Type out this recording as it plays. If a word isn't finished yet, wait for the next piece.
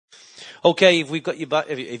Okay, if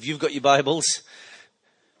you've got your Bibles,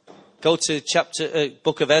 go to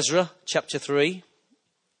Book of Ezra, chapter 3.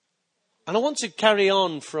 And I want to carry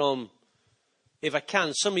on from, if I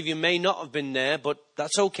can, some of you may not have been there, but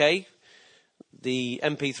that's okay. The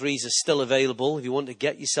MP3s are still available. If you want to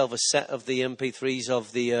get yourself a set of the MP3s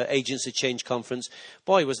of the Agents of Change conference.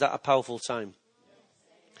 Boy, was that a powerful time.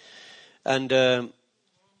 And I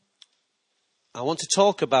want to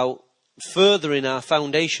talk about furthering our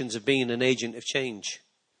foundations of being an agent of change.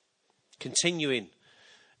 Continuing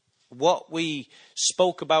what we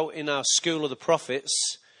spoke about in our School of the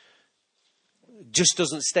Prophets just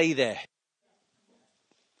doesn't stay there.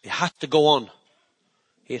 It has to go on.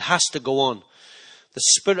 It has to go on. The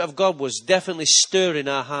Spirit of God was definitely stirring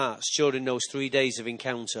our hearts during those 3 days of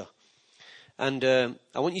encounter. And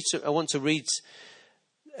I want to read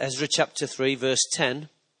Ezra chapter 3, verse 10.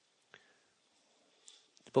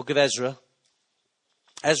 The book of Ezra.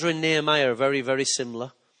 Ezra and Nehemiah are very, very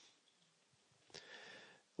similar.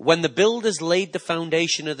 When the builders laid the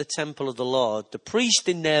foundation of the temple of the Lord, the priests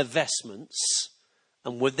in their vestments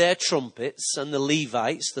and with their trumpets, and the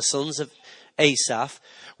Levites, the sons of Asaph,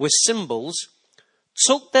 with cymbals,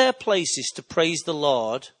 took their places to praise the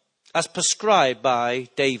Lord as prescribed by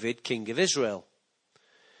David, king of Israel.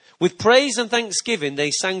 With praise and thanksgiving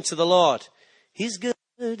they sang to the Lord. He's good,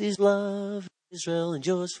 his love, Israel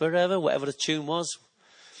endures forever, whatever the tune was.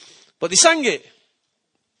 But they sang it.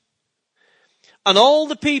 And all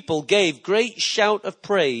the people gave great shout of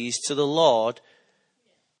praise to the Lord.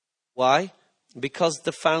 Why? Because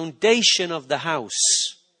the foundation of the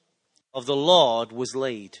house of the Lord was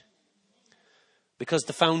laid. Because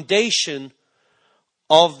the foundation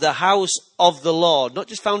of the house of the Lord, not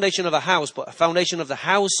just foundation of a house, but a foundation of the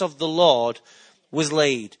house of the Lord was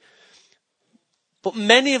laid. But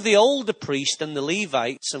many of the older priests and the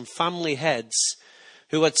Levites and family heads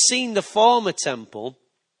who had seen the former temple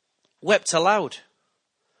wept aloud.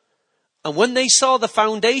 And when they saw the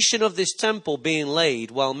foundation of this temple being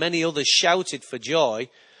laid, while many others shouted for joy,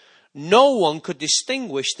 no one could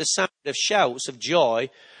distinguish the sound of shouts of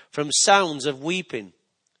joy from sounds of weeping,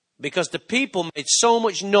 because the people made so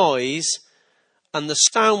much noise and the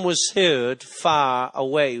sound was heard far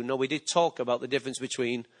away. You know, we did talk about the difference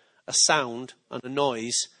between a sound and a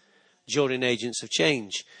noise during Agents of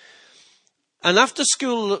Change. And after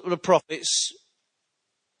School of the Prophets,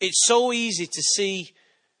 it's so easy to see,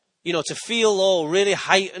 to feel all really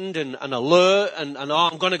heightened and alert and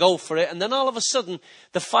I'm going to go for it. And then all of a sudden,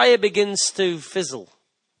 the fire begins to fizzle.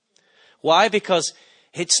 Why? Because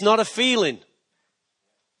it's not a feeling.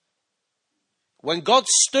 When God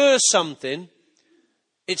stirs something,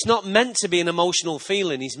 it's not meant to be an emotional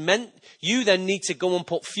feeling. You then need to go and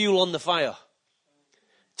put fuel on the fire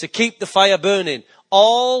to keep the fire burning.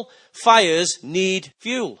 All fires need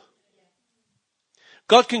fuel.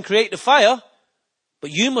 God can create the fire,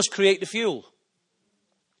 but you must create the fuel.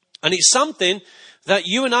 And it's something that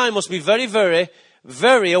you and I must be very, very,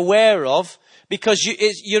 very aware of, because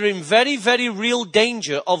you're in very, very real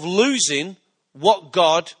danger of losing what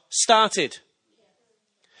God started.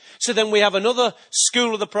 So then we have another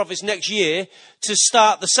School of the Prophets next year to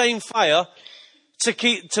start the same fire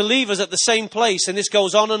to leave us at the same place. And this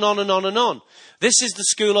goes on and on and on and on. This is the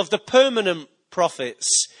school of the permanent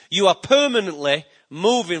prophets. You are permanently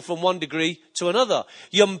moving from one degree to another.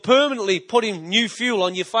 You're permanently putting new fuel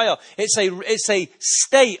on your fire. It's a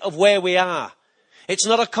state of where we are. It's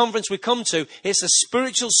not a conference we come to. It's a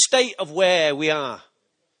spiritual state of where we are.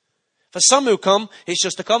 For some who come, it's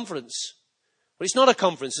just a conference. But it's not a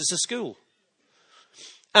conference, it's a school.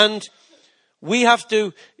 And we have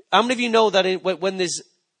to, how many of you know that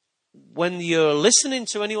when you're listening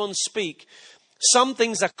to anyone speak, some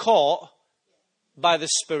things are caught by the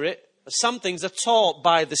Spirit, some things are taught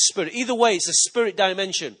by the Spirit. Either way, it's a spirit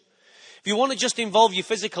dimension. If you want to just involve your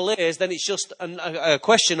physical ears, then it's just a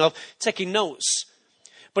question of taking notes.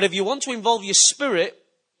 But if you want to involve your spirit,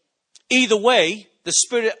 either way, the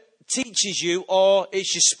Spirit teaches you, or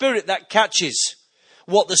it's your spirit that catches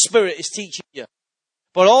what the Spirit is teaching you.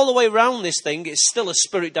 But all the way around this thing, it's still a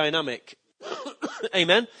spirit dynamic.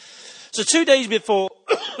 Amen. So 2 days before,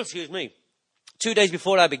 2 days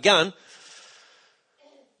before I began,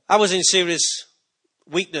 I was in serious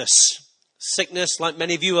weakness, sickness, like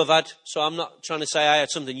many of you have had. So I'm not trying to say I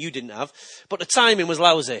had something you didn't have, but the timing was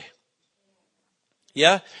lousy.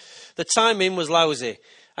 Yeah, the timing was lousy.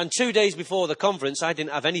 And 2 days before the conference, I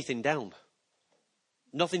didn't have anything down.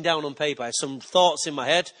 Nothing down on paper. I had some thoughts in my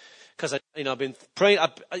head because I've been praying.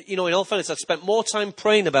 In all fairness, I've spent more time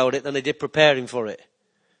praying about it than I did preparing for it.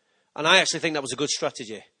 And I actually think that was a good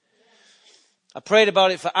strategy. I prayed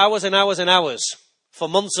about it for hours and hours and hours. for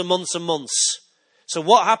months and months and months. So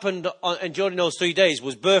what happened during those 3 days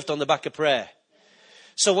was birthed on the back of prayer.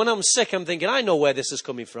 So when I'm sick, I'm thinking, I know where this is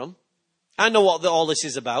coming from. I know what all this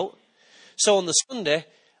is about. So on the Sunday,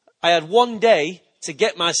 I had 1 day to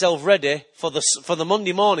get myself ready for the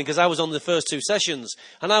Monday morning, because I was on the first 2 sessions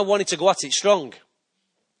and I wanted to go at it strong.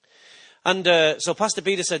 And so Pastor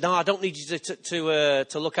Peter said, no, I don't need you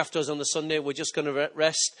to look after us on the Sunday. We're just going to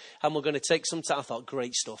rest and we're going to take some time. I thought,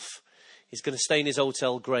 great stuff. He's going to stay in his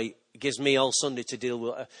hotel. Great. It gives me all Sunday to deal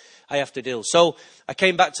with. I have to deal. So I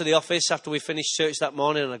came back to the office after we finished church that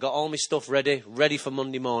morning, and I got all my stuff ready for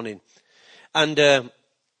Monday morning. And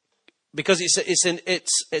because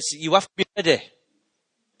it's you have to be ready.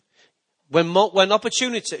 When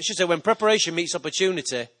opportunity, I should say, when preparation meets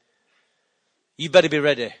opportunity, you better be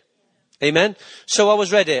ready. Amen. So I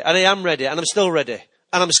was ready, and I am ready, and I'm still ready,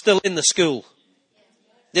 and I'm still in the school.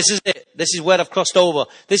 This is it. This is where I've crossed over.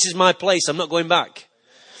 This is my place. I'm not going back.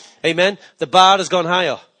 Amen. The bar has gone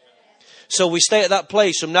higher. So we stay at that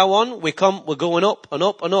place. From now on, we're going up and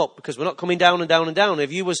up and up, because we're not coming down and down and down.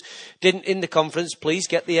 If you didn't in the conference, please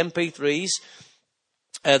get the MP3s.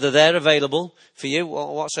 They're there available for you.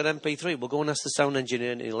 What's an MP3? We'll go and ask the sound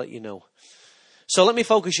engineer and he'll let you know. So let me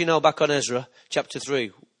focus you now back on Ezra chapter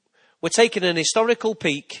 3. We're taking an historical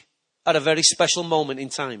peek at a very special moment in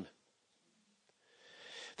time.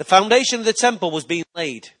 The foundation of the temple was being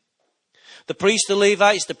laid. The priests, the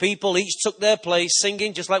Levites, the people, each took their place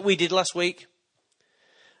singing just like we did last week.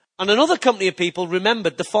 And another company of people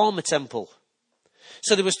remembered the former temple.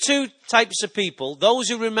 So there was 2 types of people, those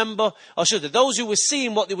who remember, those who were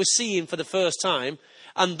seeing what they were seeing for the first time,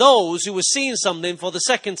 and those who were seeing something for the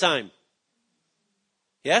second time.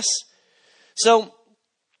 Yes? So,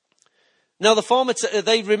 now the former,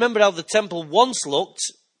 they remembered how the temple once looked,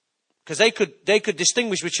 because they could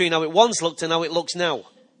distinguish between how it once looked and how it looks now.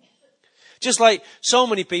 Just like so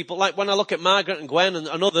many people, like when I look at Margaret and Gwen and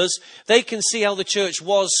others, they can see how the church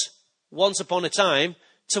was once upon a time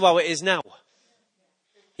to how it is now.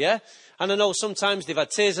 Yeah? And I know sometimes they've had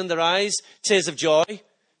tears in their eyes, tears of joy,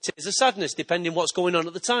 tears of sadness, depending what's going on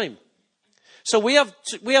at the time. So we have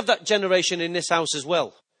that generation in this house as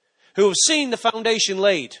well, who have seen the foundation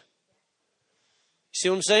laid. See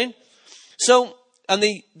what I'm saying? So, and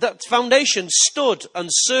that foundation stood and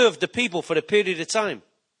served the people for a period of time.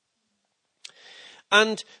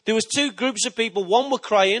 And there was 2 groups of people. One were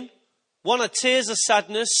crying, one had tears of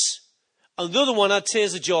sadness, and the other one had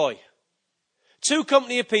tears of joy. 2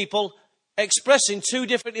 company of people expressing 2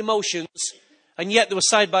 different emotions, and yet they were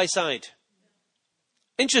side by side.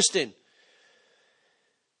 Interesting.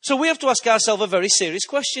 So we have to ask ourselves a very serious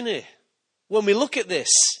question here. When we look at this,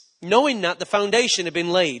 knowing that the foundation had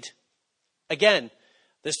been laid, again,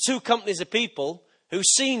 there's 2 companies of people who've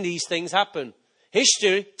seen these things happen.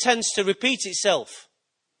 History tends to repeat itself.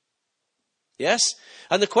 Yes?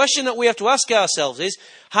 And the question that we have to ask ourselves is,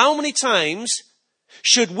 how many times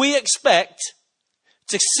should we expect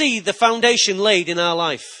to see the foundation laid in our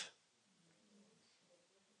life?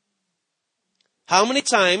 How many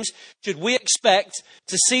times should we expect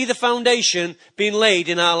to see the foundation being laid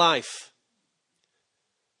in our life?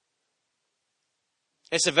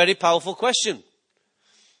 It's a very powerful question.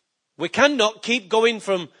 We cannot keep going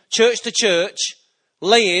from church to church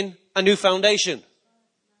laying a new foundation.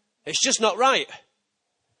 It's just not right.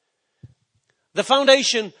 The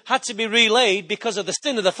foundation had to be relaid because of the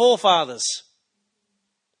sin of the forefathers.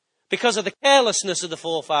 Because of the carelessness of the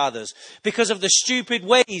forefathers. Because of the stupid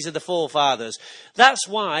ways of the forefathers. That's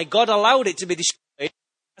why God allowed it to be destroyed,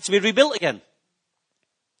 to be rebuilt again.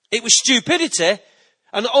 It was stupidity,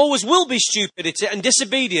 and always will be stupidity and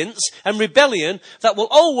disobedience and rebellion that will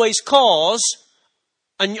always cause,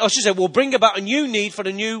 and I should say, will bring about a new need for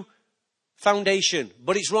a new foundation.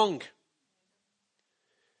 But it's wrong.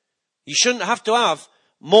 You shouldn't have to have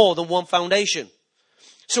more than one foundation.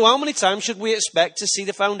 So how many times should we expect to see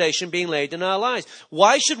the foundation being laid in our lives?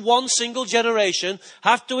 Why should one single generation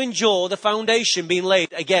have to endure the foundation being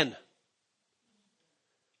laid again?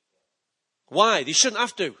 Why? They shouldn't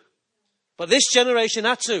have to. But this generation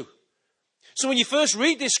had to. So when you first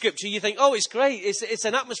read this scripture, you think, oh, it's great. It's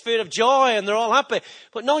an atmosphere of joy and they're all happy.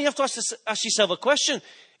 But no, you have to ask yourself a question.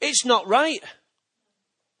 It's not right.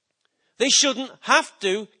 They shouldn't have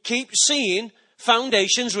to keep seeing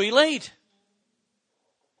foundations relaid.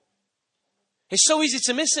 It's so easy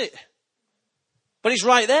to miss it. But it's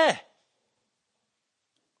right there.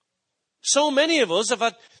 So many of us have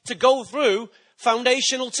had to go through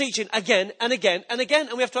foundational teaching again and again and again.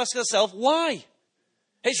 And we have to ask ourselves, why?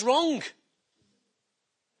 It's wrong.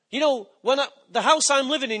 You know, the house I'm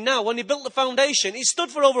living in now, when they built the foundation, it stood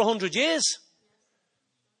for over 100 years.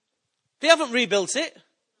 They haven't rebuilt it.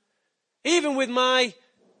 Even with me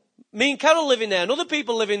and Carol living there and other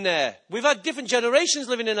people living there. We've had different generations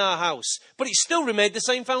living in our house, but it still remained the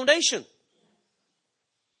same foundation.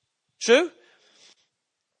 True?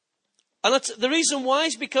 And the reason why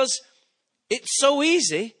is because it's so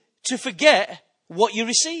easy to forget what you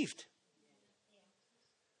received.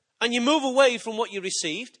 And you move away from what you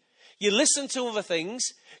received. You listen to other things.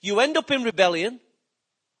 You end up in rebellion.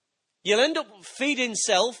 You'll end up feeding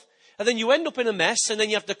self. And then you end up in a mess. And then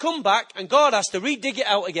you have to come back. And God has to re-dig it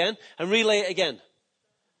out again and relay it again.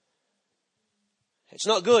 It's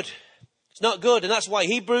not good. It's not good. And that's why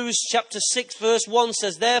Hebrews chapter 6 verse 1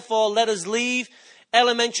 says, therefore let us leave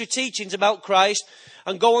elementary teachings about Christ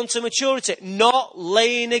and go on to maturity, not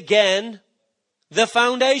laying again the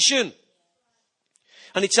foundation.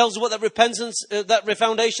 And he tells us what that repentance, that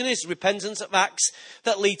foundation is. Repentance of acts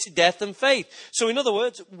that lead to death and faith. So in other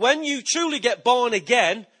words, when you truly get born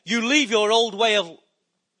again, you leave your old way of,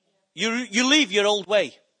 you leave your old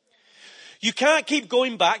way. You can't keep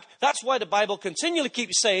going back. That's why the Bible continually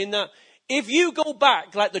keeps saying that if you go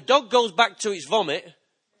back, like the dog goes back to its vomit,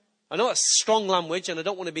 I know that's strong language and I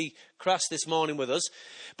don't want to be crass this morning with us,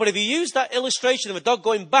 but if you use that illustration of a dog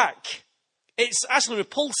going back, it's actually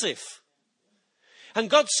repulsive. And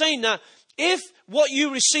God's saying that if what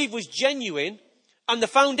you received was genuine and the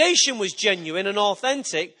foundation was genuine and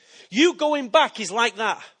authentic, you going back is like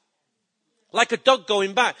that. Like a dog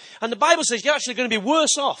going back. And the Bible says you're actually going to be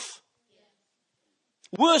worse off.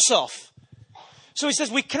 Worse off. So he says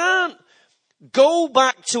we can't go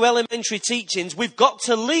back to elementary teachings. We've got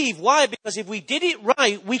to leave. Why? Because if we did it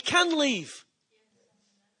right, we can leave.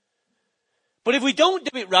 But if we don't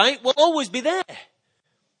do it right, we'll always be there.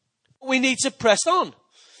 We need to press on.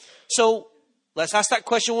 So let's ask that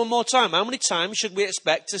question one more time. How many times should we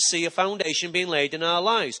expect to see a foundation being laid in our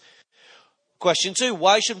lives? Question 2,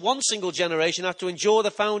 why should one single generation have to endure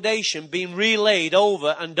the foundation being relaid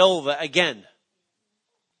over and over again?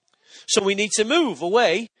 So we need to move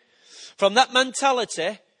away from that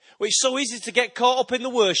mentality, which is so easy to get caught up in the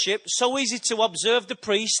worship, so easy to observe the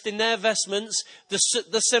priest in their vestments,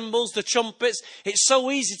 the cymbals, the trumpets. It's so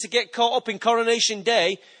easy to get caught up in Coronation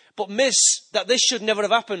Day, but miss that this should never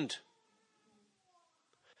have happened.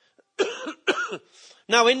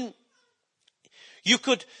 Now, you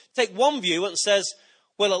could take one view and says,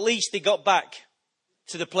 well, at least they got back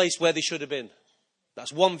to the place where they should have been.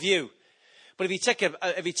 That's one view. But if you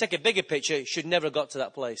take a bigger picture, it should never have got to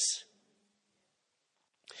that place.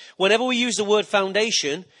 Whenever we use the word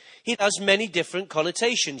foundation, it has many different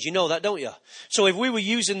connotations. You know that, don't you? So if we were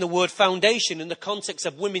using the word foundation in the context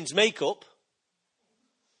of women's makeup,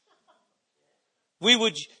 we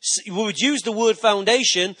would use the word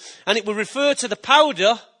foundation and it would refer to the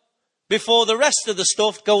powder before the rest of the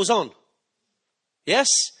stuff goes on. Yes?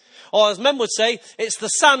 Or as men would say, it's the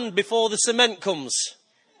sand before the cement comes.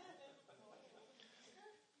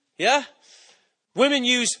 Yeah? Women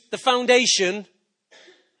use the foundation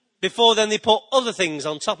before then they put other things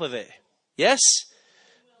on top of it. Yes?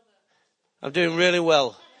 I'm doing really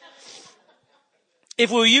well.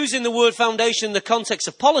 If we were using the word foundation in the context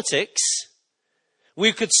of politics,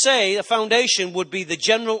 we could say a foundation would be the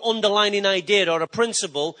general underlining idea or a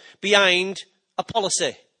principle behind a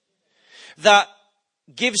policy that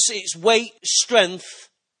gives its weight, strength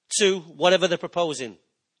to whatever they're proposing.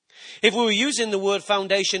 If we were using the word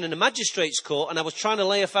foundation in a magistrate's court and I was trying to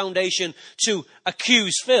lay a foundation to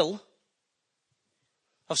accuse Phil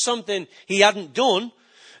of something he hadn't done,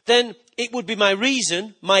 then it would be my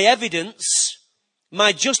reason, my evidence,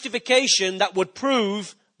 my justification that would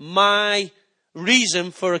prove my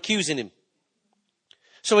reason for accusing him.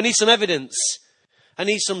 So I need some evidence. I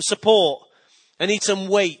need some support. I need some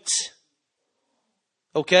weight.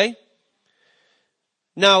 Okay?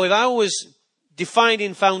 Now, if I was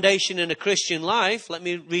defining foundation in a Christian life, let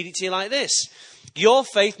me read it to you like this. Your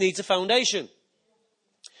faith needs a foundation.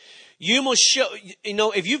 You must show,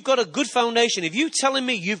 if you've got a good foundation, if you're telling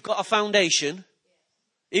me you've got a foundation,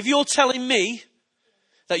 if you're telling me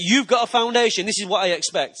that you've got a foundation, this is what I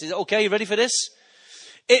expect. Is it okay? You ready for this?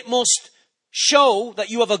 It must show that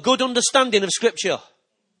you have a good understanding of Scripture.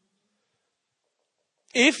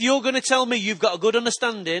 If you're going to tell me you've got a good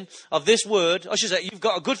understanding of this word, I should say you've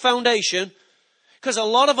got a good foundation, because a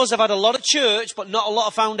lot of us have had a lot of church, but not a lot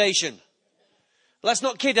of foundation. Let's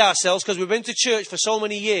not kid ourselves, because we've been to church for so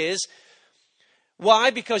many years.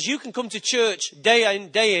 Why? Because you can come to church day in,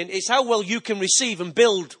 day in. It's how well you can receive and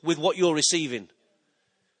build with what you're receiving.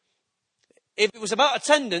 If it was about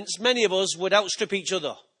attendance, many of us would outstrip each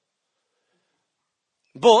other.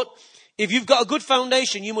 But if you've got a good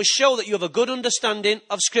foundation, you must show that you have a good understanding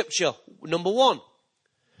of Scripture. Number one.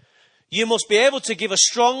 You must be able to give a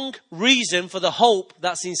strong reason for the hope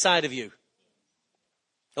that's inside of you.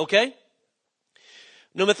 Okay?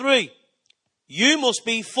 Number 3, you must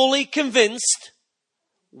be fully convinced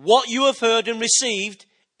what you have heard and received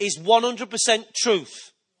is 100%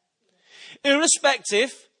 truth.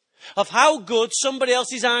 Irrespective of how good somebody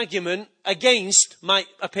else's argument against might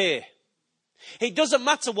appear. It doesn't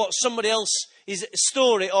matter what somebody else's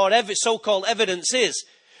story or so-called evidence is.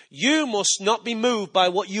 You must not be moved by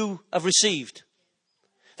what you have received.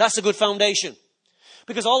 That's a good foundation.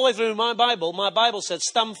 Because all the way through my Bible said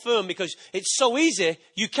stand firm, because it's so easy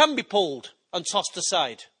you can be pulled and tossed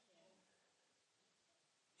aside.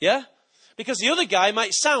 Yeah? Because the other guy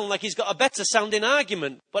might sound like he's got a better sounding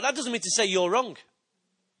argument, but that doesn't mean to say you're wrong.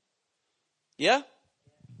 Yeah?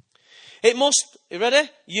 You ready?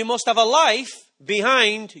 You must have a life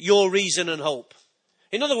behind your reason and hope.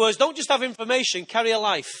 In other words, don't just have information, carry a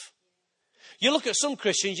life. You look at some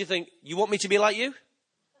Christians, you think, you want me to be like you?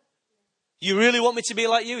 You really want me to be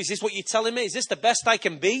like you? Is this what you're telling me? Is this the best I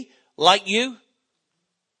can be? Like you?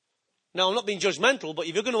 Now, I'm not being judgmental, but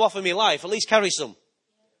if you're going to offer me life, at least carry some.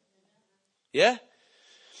 Yeah?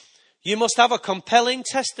 You must have a compelling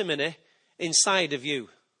testimony inside of you.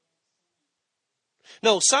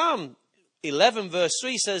 No, Psalm 11 verse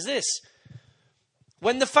 3 says this.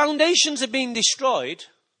 When the foundations are being destroyed,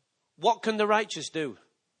 what can the righteous do?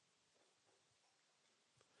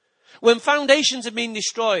 When foundations are being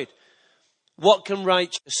destroyed, what can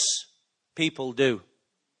righteous people do?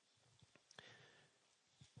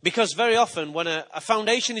 Because very often when a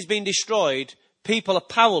foundation is being destroyed, people are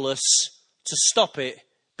powerless to stop it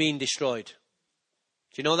being destroyed.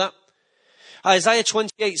 Do you know that? Isaiah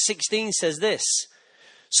 28:16 says this.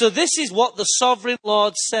 So this is what the sovereign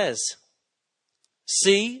Lord says.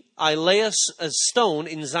 See, I lay a stone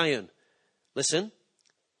in Zion. Listen,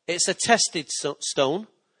 it's a tested stone,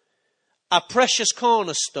 a precious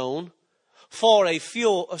cornerstone for a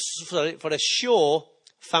sure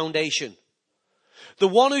foundation. The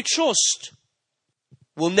one who trusts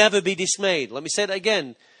will never be dismayed. Let me say that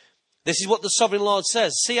again. This is what the sovereign Lord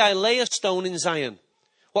says. See, I lay a stone in Zion.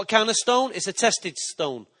 What kind of stone? It's a tested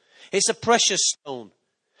stone. It's a precious stone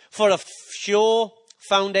for a sure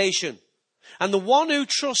foundation. And the one who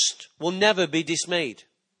trusts will never be dismayed.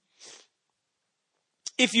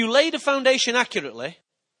 If you lay the foundation accurately,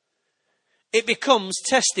 it becomes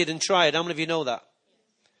tested and tried. How many of you know that?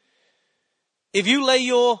 If you lay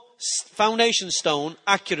your foundation stone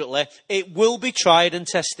accurately, it will be tried and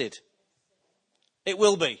tested. It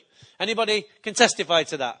will be. Anybody can testify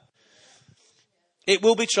to that? It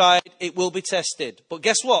will be tried, it will be tested. But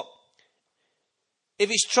guess what? If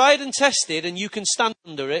it's tried and tested and you can stand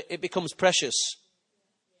under it, it becomes precious.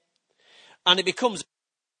 And it becomes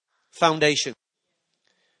foundation.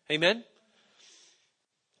 Amen?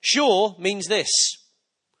 Sure means this.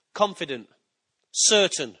 Confident,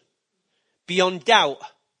 certain, beyond doubt,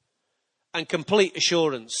 and complete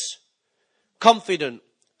assurance. Confident,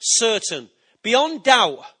 certain, beyond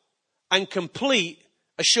doubt, and complete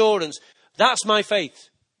assurance. That's my faith.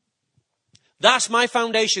 That's my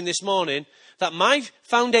foundation this morning. That my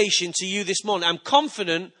foundation to you this morning, I'm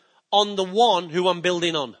confident on the one who I'm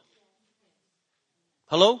building on.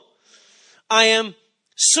 Hello? I am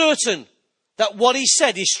certain that what he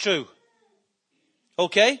said is true.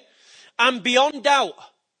 Okay? I'm beyond doubt.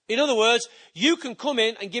 In other words, you can come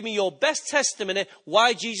in and give me your best testimony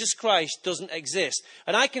why Jesus Christ doesn't exist.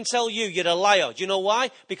 And I can tell you, you're a liar. Do you know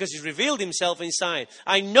why? Because he's revealed himself inside.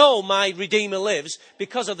 I know my Redeemer lives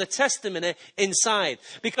because of the testimony inside.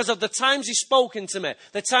 Because of the times he's spoken to me.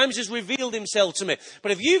 The times he's revealed himself to me.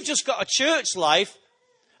 But if you've just got a church life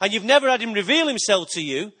and you've never had him reveal himself to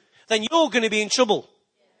you, then you're going to be in trouble.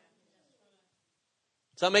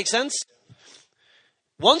 Does that make sense?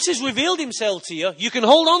 Once he's revealed himself to you, you can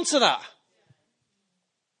hold on to that.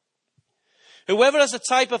 Whoever has a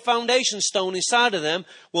type of foundation stone inside of them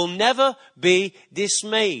will never be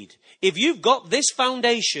dismayed. If you've got this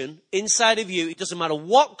foundation inside of you, it doesn't matter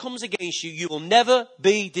what comes against you, you will never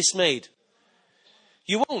be dismayed.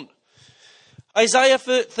 You won't. Isaiah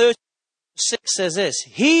 36 says this.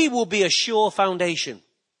 He will be a sure foundation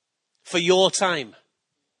for your time.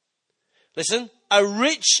 Listen, a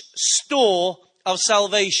rich store of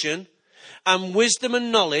salvation and wisdom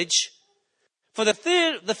and knowledge. For the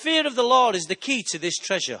fear of the Lord is the key to this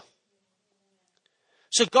treasure.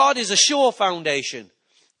 So God is a sure foundation.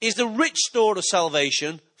 Is the rich store of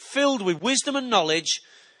salvation filled with wisdom and knowledge.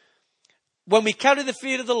 When we carry the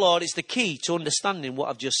fear of the Lord, it's the key to understanding what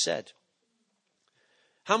I've just said.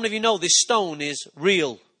 How many of you know this stone is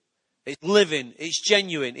real? It's living, it's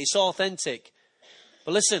genuine, it's authentic.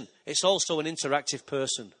 But listen, it's also an interactive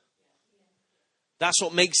person. That's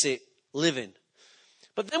what makes it living.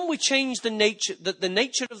 But then we change the nature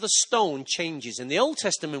of the stone changes. In the Old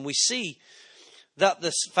Testament, we see that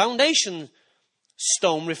the foundation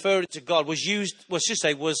stone referring to God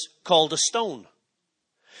was called a stone.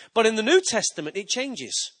 But in the New Testament, it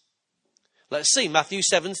changes. Let's see, Matthew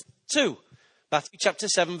 7:2. Matthew chapter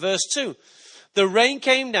 7, verse 2. The rain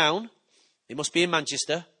came down. It must be in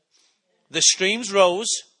Manchester. The streams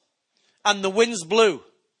rose and the winds blew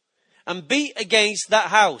and beat against that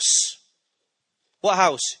house. What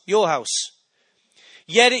house? Your house.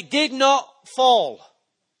 Yet it did not fall.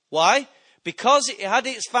 Why? Because it had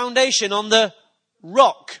its foundation on the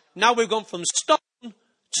rock. Now we've gone from stone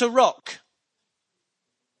to rock.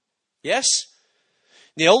 Yes?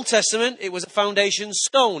 In the Old Testament, it was a foundation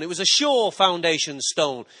stone. It was a sure foundation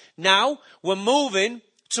stone. Now we're moving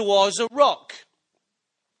towards a rock.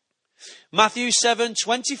 Matthew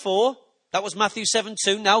 7:24. That was Matthew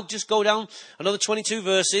 7:2. Now just go down another 22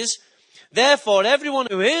 verses. Therefore, everyone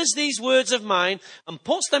who hears these words of mine and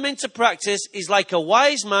puts them into practice is like a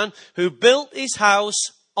wise man who built his house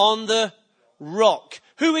on the rock.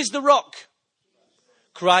 Who is the rock?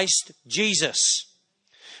 Christ Jesus.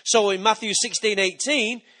 So in Matthew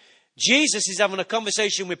 16:18, Jesus is having a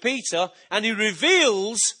conversation with Peter and he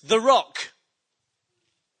reveals the rock.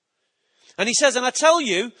 And he says, and I tell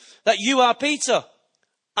you that you are Peter.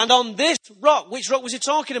 And on this rock, which rock was he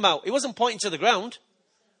talking about? He wasn't pointing to the ground.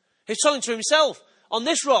 He's telling to himself, on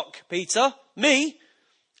this rock, Peter, me,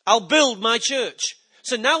 I'll build my church.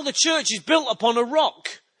 So now the church is built upon a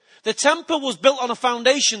rock. The temple was built on a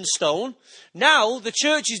foundation stone. Now the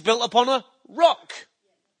church is built upon a rock.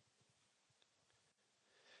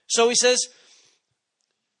 So he says,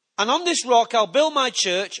 and on this rock I'll build my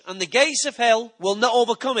church, and the gates of hell will not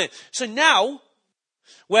overcome it. So now,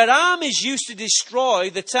 where armies used to destroy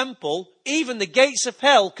the temple, even the gates of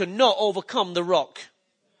hell cannot overcome the rock.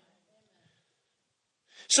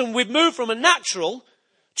 So we've moved from a natural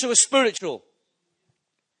to a spiritual.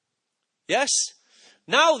 Yes?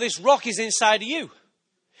 Now this rock is inside of you.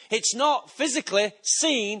 It's not physically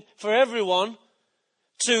seen for everyone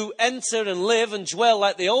to enter and live and dwell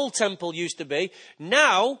like the old temple used to be.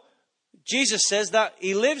 Now, Jesus says that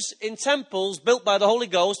he lives in temples built by the Holy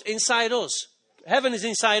Ghost inside us. Heaven is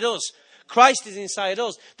inside us. Christ is inside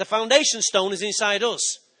us. The foundation stone is inside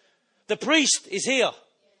us. The priest is here.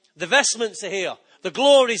 The vestments are here. The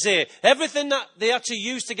glory is here. Everything that they had to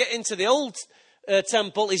use to get into the old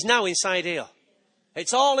temple is now inside here.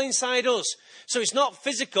 It's all inside us. So it's not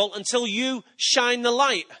physical until you shine the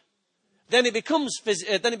light. Then it becomes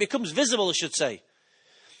visible, I should say.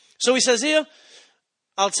 So he says here,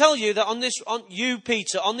 I'll tell you that on you,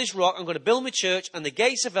 Peter, on this rock, I'm going to build my church, and the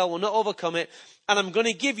gates of hell will not overcome it, and I'm going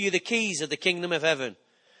to give you the keys of the kingdom of heaven.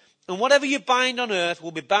 And whatever you bind on earth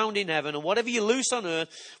will be bound in heaven, and whatever you loose on earth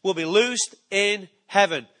will be loosed in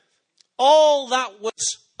heaven. All that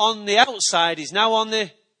was on the outside is now on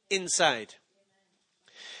the inside.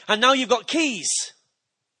 And now you've got keys.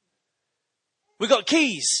 We've got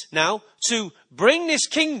keys now to bring this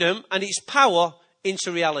kingdom and its power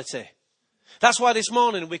into reality. That's why this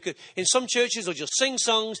morning in some churches they'll just sing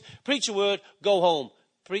songs, preach a word, go home.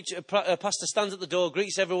 Pastor stands at the door,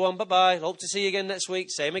 greets everyone, bye-bye, hope to see you again next week,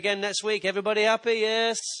 same again next week, everybody happy,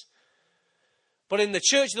 yes. But in the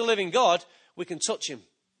church of the living God, we can touch him.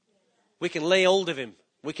 We can lay hold of him.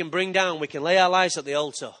 We can bring down, we can lay our lives at the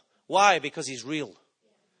altar. Why? Because he's real.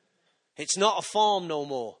 It's not a form no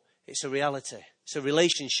more. It's a reality. It's a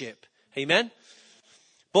relationship. Amen?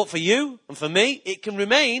 But for you and for me, it can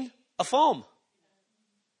remain a form.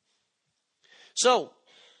 So,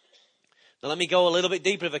 now let me go a little bit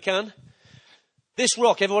deeper if I can. This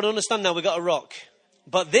rock, everyone understand now we've got a rock.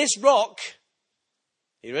 But this rock,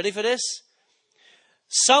 are you ready for this?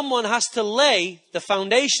 Someone has to lay the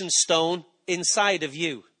foundation stone inside of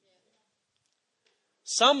you.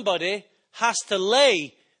 Somebody has to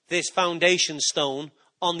lay this foundation stone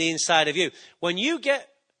on the inside of you. When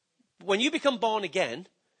you become born again,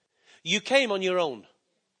 you came on your own.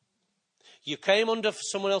 You came under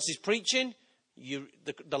someone else's preaching.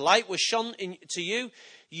 The light was shone to you.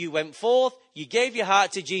 You went forth. You gave your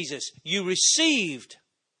heart to Jesus. You received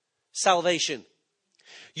salvation.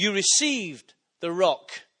 You received the rock.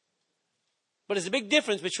 But there's a big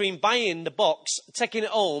difference between buying the box, taking it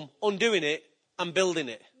home, undoing it, and building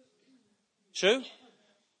it. True?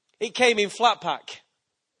 It came in flat pack.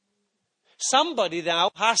 Somebody now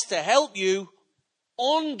has to help you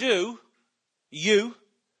undo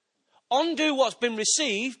what's been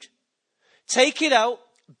received, take it out,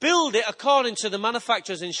 build it according to the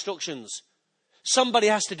manufacturer's instructions. Somebody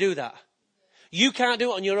has to do that. You can't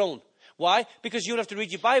do it on your own. Why? Because you'd have to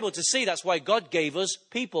read your Bible to see that's why God gave us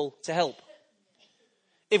people to help.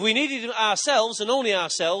 If we needed ourselves and only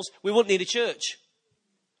ourselves, we wouldn't need a church.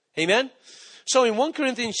 Amen? So in 1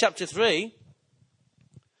 Corinthians chapter 3,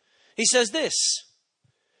 he says this.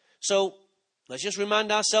 So let's just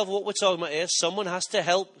remind ourselves of what we're talking about here. Someone has to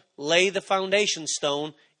help lay the foundation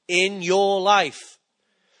stone in your life.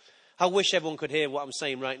 I wish everyone could hear what I'm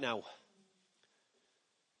saying right now.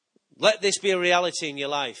 Let this be a reality in your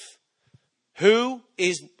life. Who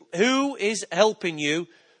is helping you?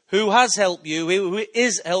 Who has helped you? Who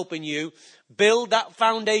is helping you build that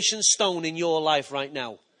foundation stone in your life right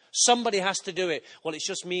now? Somebody has to do it. Well, it's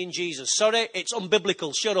just me and Jesus. Sorry, it's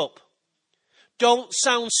unbiblical. Shut up. Don't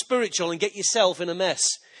sound spiritual and get yourself in a mess.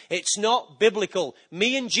 It's not biblical.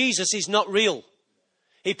 Me and Jesus is not real.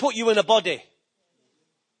 He put you in a body.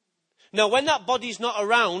 Now, when that body's not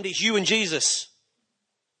around, it's you and Jesus.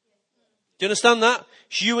 Do you understand that?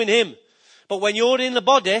 It's you and him. But when you're in the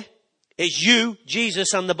body, it's you,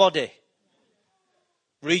 Jesus, and the body.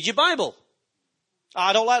 Read your Bible.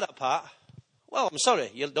 I don't like that part. Well, I'm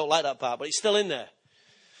sorry, you don't like that part, but it's still in there.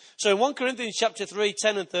 So in 1 Corinthians chapter 3,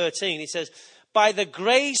 10 and 13, he says, by the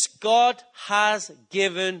grace God has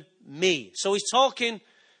given me. So he's talking,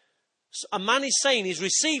 a man is saying he's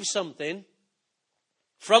received something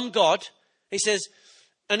from God. He says,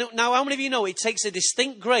 and now how many of you know it takes a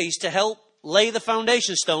distinct grace to help lay the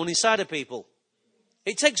foundation stone inside of people?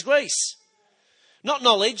 It takes grace. Not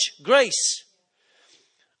knowledge, grace.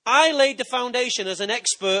 I laid the foundation as an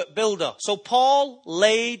expert builder. So Paul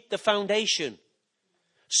laid the foundation.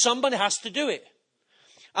 Somebody has to do it.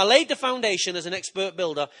 I laid the foundation as an expert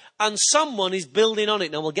builder, and someone is building on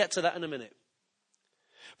it. Now we'll get to that in a minute.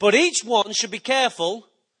 But each one should be careful,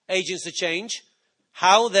 agents of change,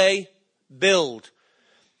 how they build.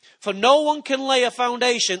 For no one can lay a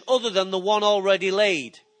foundation other than the one already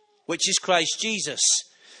laid, which is Christ Jesus.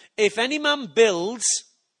 If any man builds,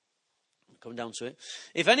 come down to it.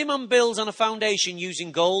 If any man builds on a foundation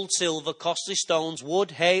using gold, silver, costly stones,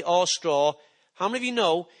 wood, hay, or straw, how many of you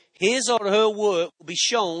know his or her work will be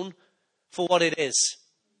shown for what it is?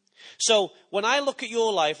 So when I look at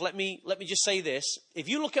your life, let me just say this. If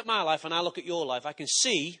you look at my life and I look at your life, I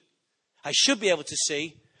should be able to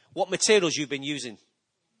see what materials you've been using.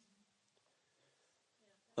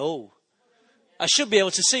 Oh, I should be able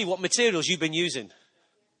to see what materials you've been using,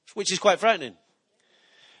 which is quite frightening.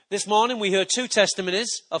 This morning we heard 2 testimonies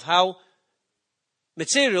of how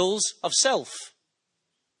materials of self.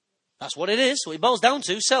 That's what it is. What it boils down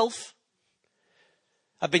to, self.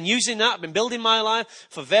 I've been using that. I've been building my life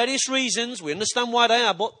for various reasons. We understand why they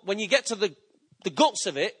are. But when you get to the guts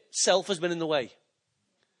of it, self has been in the way.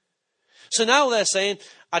 So now they're saying,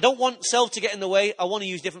 I don't want self to get in the way. I want to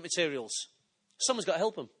use different materials. Someone's got to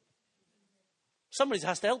help them. Somebody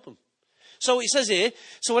has to help them. So it says here,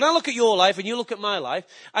 so when I look at your life and you look at my life,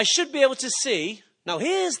 I should be able to see. Now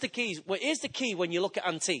here's the key. Here's the key when you look at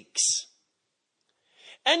antiques.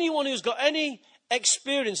 Anyone who's got any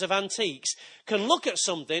experience of antiques can look at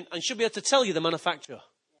something and should be able to tell you the manufacturer.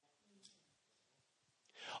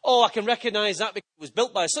 Oh, I can recognize that because it was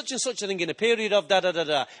built by such and such a thing in a period of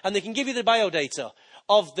da-da-da-da. And they can give you the biodata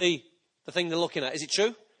of the thing they're looking at. Is it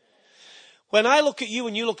true? When I look at you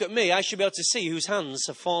and you look at me, I should be able to see whose hands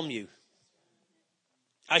have formed you.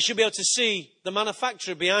 I should be able to see the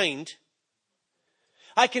manufacturer behind.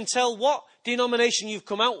 I can tell what denomination you've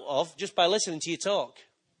come out of just by listening to you talk.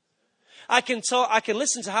 I can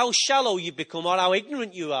listen to how shallow you've become or how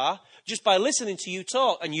ignorant you are just by listening to you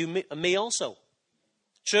talk, and me also.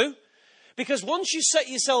 True? Because once you set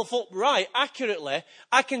yourself up right, accurately,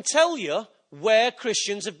 I can tell you where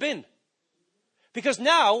Christians have been. Because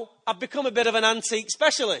now I've become a bit of an antique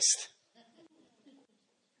specialist.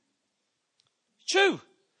 True.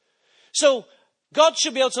 So God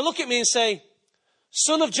should be able to look at me and say,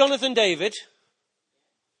 son of Jonathan David,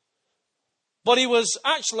 but he was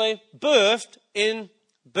actually birthed in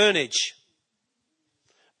Burnage.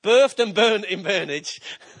 Birthed and burnt in Burnage.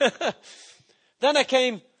 Then I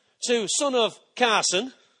came to son of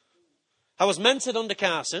Carson. I was mentored under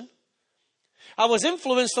Carson. I was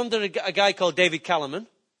influenced under a guy called David Callum.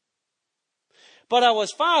 But I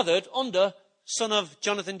was fathered under son of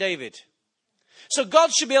Jonathan David. So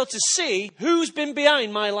God should be able to see who's been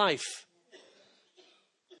behind my life.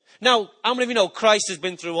 Now, how many of you know Christ has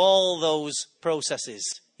been through all those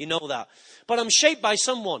processes? You know that. But I'm shaped by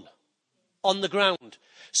someone on the ground.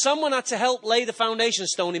 Someone had to help lay the foundation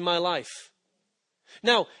stone in my life.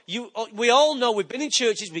 Now, we all know we've been in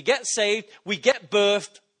churches, we get saved, we get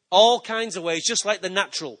birthed all kinds of ways, just like the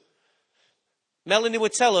natural. Melanie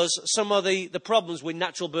would tell us some of the problems with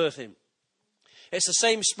natural birthing. It's the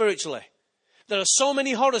same spiritually. There are so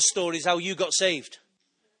many horror stories how you got saved.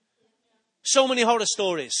 So many horror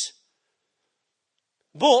stories.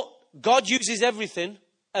 But God uses everything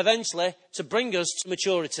eventually to bring us to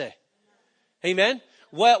maturity. Amen?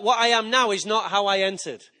 What I am now is not how I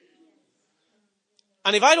entered.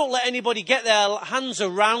 And if I don't let anybody get their hands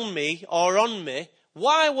around me or on me,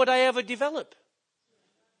 why would I ever develop?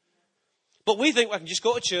 But we think I can just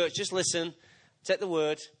go to church, just listen, take the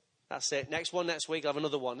word, that's it. Next one, next week, I'll have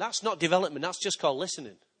another one. That's not development, that's just called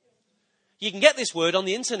listening. You can get this word on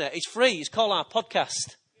the internet. It's free. It's called our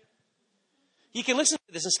podcast. You can listen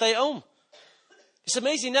to this and stay at home. It's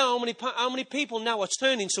amazing now how many people now are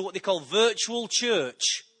turning to what they call virtual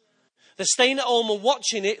church. They're staying at home and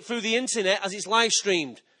watching it through the internet as it's live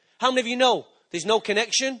streamed. How many of you know there's no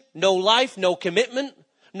connection, no life, no commitment,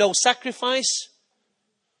 no sacrifice?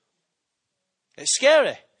 It's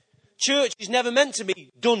scary. Church is never meant to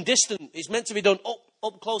be done distant. It's meant to be done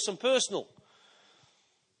up close and personal.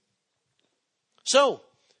 So,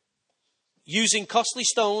 using costly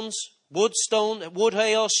stones, wood,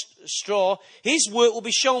 hay or straw, his work will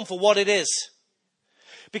be shown for what it is.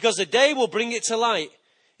 Because the day will bring it to light.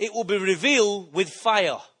 It will be revealed with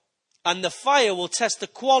fire. And the fire will test the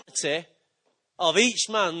quality of each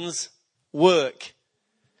man's work.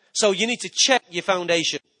 So you need to check your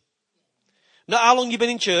foundation. Not how long you've been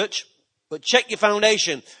in church, but check your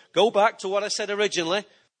foundation. Go back to what I said originally.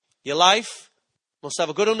 Your life must have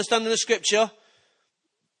a good understanding of Scripture.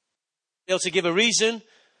 Be able to give a reason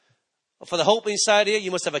for the hope inside of you.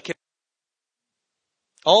 You must have a commitment.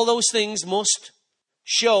 All those things must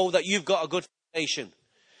show that you've got a good foundation.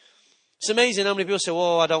 It's amazing how many people say,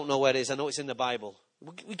 oh, I don't know where it is. I know it's in the Bible.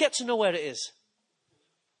 We get to know where it is.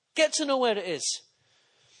 Get to know where it is.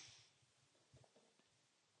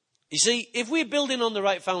 You see, if we're building on the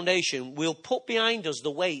right foundation, we'll put behind us the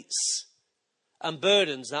weights and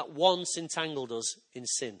burdens that once entangled us in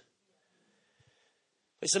sin.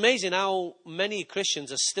 It's amazing how many Christians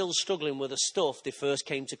are still struggling with the stuff they first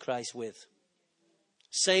came to Christ with.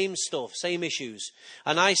 Same stuff, same issues.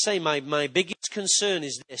 And I say my biggest concern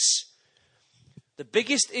is this. The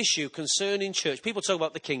biggest issue concerning church, people talk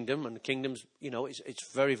about the kingdom, and the kingdom's,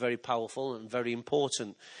 it's very, very powerful and very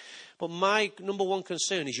important. But my number one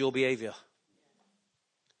concern is your behavior.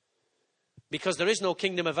 Because there is no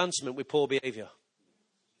kingdom advancement with poor behavior.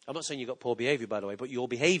 I'm not saying you've got poor behavior, by the way, but your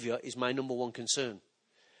behavior is my number one concern.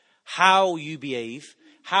 How you behave,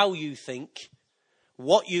 how you think,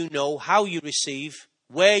 what you know, how you receive,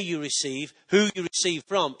 where you receive, who you receive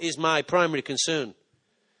from is my primary concern.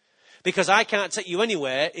 Because I can't take you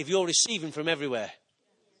anywhere if you're receiving from everywhere.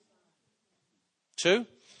 True?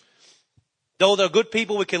 Though there are good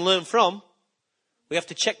people we can learn from, we have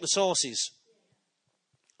to check the sources.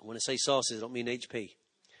 When I say sources, I don't mean HP.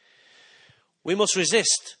 We must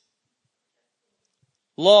resist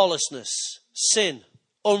lawlessness, sin,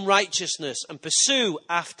 unrighteousness, and pursue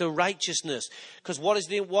after righteousness. Because what is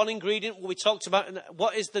the one ingredient we talked about?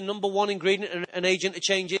 What is the number one ingredient an agent of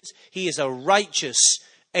change is? He is a righteous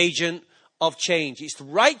agent of change. It's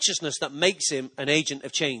righteousness that makes him an agent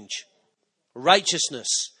of change. Righteousness.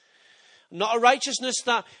 Not a righteousness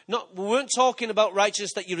we weren't talking about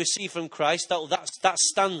righteousness that you receive from Christ. That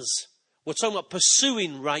stands. We're talking about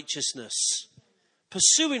pursuing righteousness.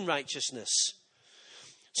 Pursuing righteousness.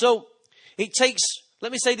 So, it takes,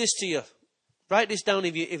 let me say this to you. Write this down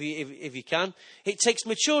if you can. It takes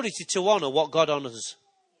maturity to honour what God honours.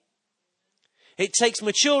 It takes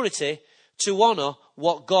maturity to honour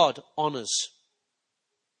what God honours.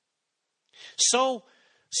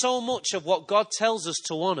 So much of what God tells us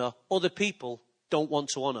to honour, other people don't want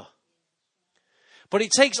to honour. But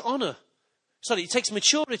it takes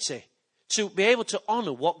maturity to be able to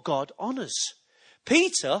honour what God honours.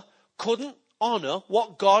 Peter couldn't honour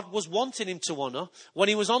what God was wanting him to honour when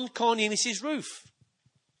he was on Cornelius' roof.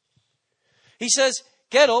 He says,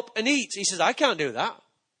 get up and eat. He says, I can't do that.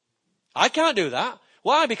 I can't do that.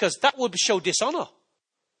 Why? Because that would show dishonour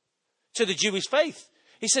to the Jewish faith.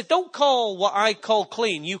 He said, don't call what I call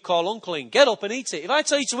clean, you call unclean. Get up and eat it. If I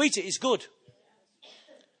tell you to eat it, it's good.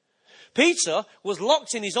 Peter was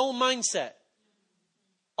locked in his own mindset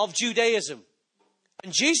of Judaism.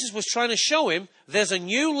 And Jesus was trying to show him there's a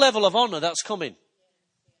new level of honour that's coming.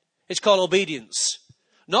 It's called obedience.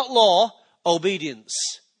 Not law, obedience.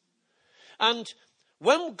 And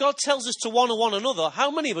when God tells us to honour one another,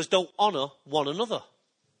 how many of us don't honour one another?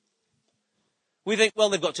 We think, well,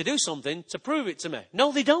 they've got to do something to prove it to me.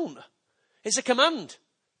 No, they don't. It's a command.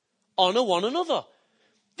 Honour one another.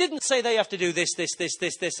 Didn't say they have to do this,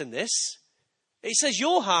 and this. It says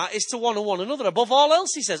your heart is to honour one another. Above all else,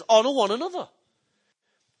 he says, honour one another.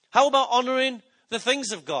 How about honouring the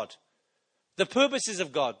things of God? the purposes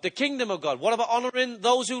of God, the kingdom of God. What about honoring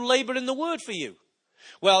those who labor in the word for you?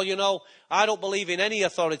 Well, I don't believe in any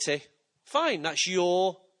authority. Fine, that's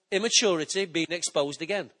your immaturity being exposed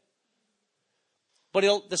again.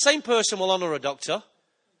 But the same person will honor a doctor,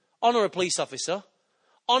 honor a police officer,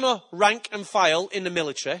 honor rank and file in the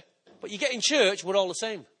military. But you get in church, we're all the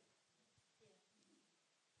same.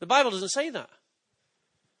 The Bible doesn't say that.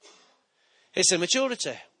 It's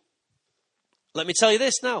immaturity. Let me tell you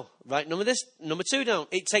this now. Right, number 2 down.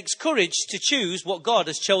 It takes courage to choose what God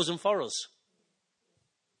has chosen for us.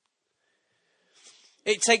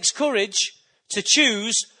 It takes courage to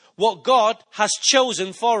choose what God has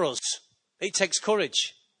chosen for us. It takes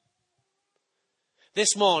courage.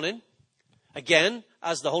 This morning, again,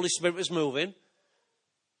 as the Holy Spirit was moving,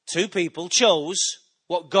 2 people chose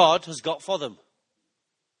what God has got for them.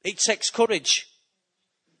 It takes courage.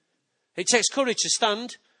 It takes courage to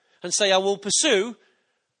stand and say, I will pursue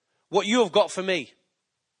what you have got for me.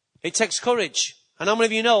 It takes courage. And how many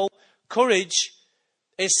of you know courage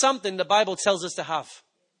is something the Bible tells us to have?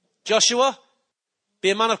 Joshua,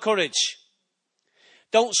 be a man of courage.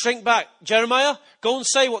 Don't shrink back. Jeremiah, go and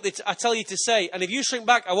say what I tell you to say. And if you shrink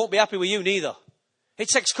back, I won't be happy with you neither. It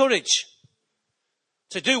takes courage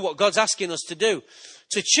to do what God's asking us to do.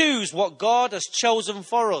 To choose what God has chosen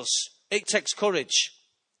for us. It takes courage.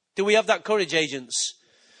 Do we have that courage, agents?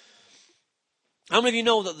 How many of you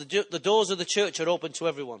know that the doors of the church are open to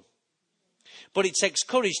everyone? But it takes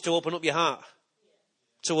courage to open up your heart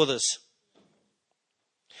to others.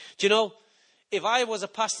 Do you know, if I was a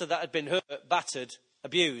pastor that had been hurt, battered,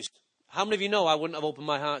 abused, how many of you know I wouldn't have opened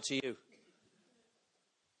my heart to you?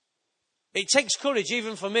 It takes courage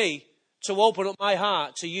even for me to open up my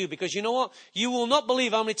heart to you, because you know what? You will not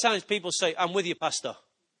believe how many times people say, I'm with you, pastor.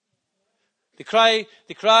 They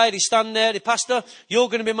cry, they stand there, they, pastor, you're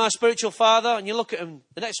going to be my spiritual father. And you look at them,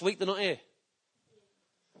 the next week they're not here.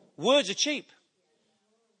 Words are cheap.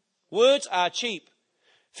 Words are cheap.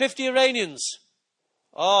 50 Iranians.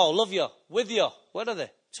 Oh, love you, with you. Where are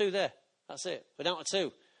they? 2 there. That's it. We're down to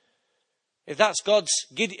 2. If that's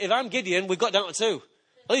if I'm Gideon, we've got down to 2.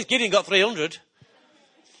 At least Gideon got 300.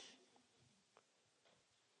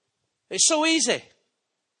 It's so easy.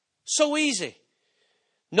 So easy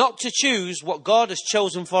not to choose what God has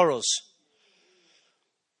chosen for us.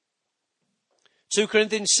 2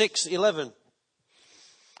 Corinthians 6:11.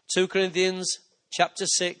 2 Corinthians chapter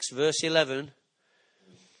 6, verse 11.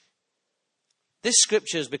 This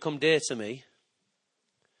scripture has become dear to me.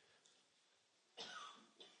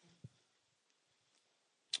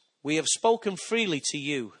 We have spoken freely to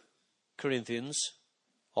you, Corinthians.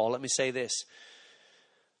 Or let me say this.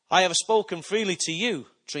 I have spoken freely to you,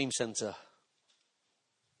 Dream Centre.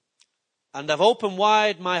 And I've opened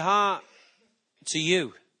wide my heart to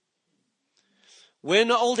you. We're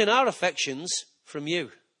not holding our affections from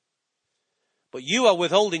you, but you are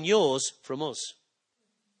withholding yours from us.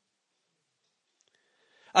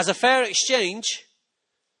 As a fair exchange,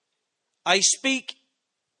 I speak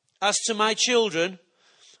as to my children,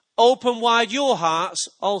 open wide your hearts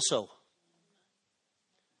also.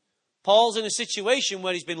 Paul's in a situation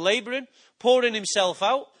where he's been labouring, pouring himself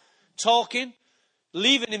out, talking,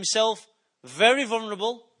 leaving himself very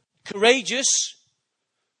vulnerable, courageous,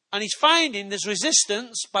 and he's finding there's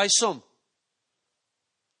resistance by some.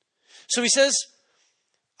 So he says,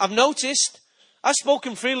 I've noticed, I've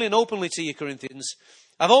spoken freely and openly to you, Corinthians.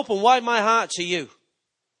 I've opened wide my heart to you.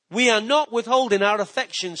 We are not withholding our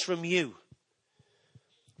affections from you,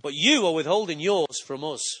 but you are withholding yours from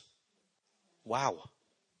us. Wow.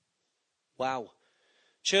 Wow.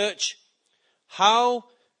 Church, how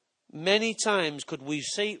many times could we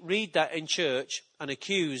read that in church and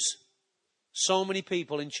accuse so many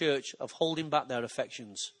people in church of holding back their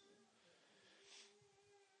affections?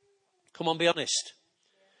 Come on, be honest.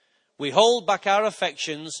 We hold back our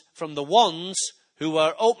affections from the ones who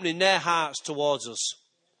are opening their hearts towards us.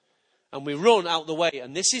 And we run out the way.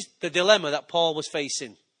 And this is the dilemma that Paul was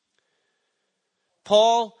facing.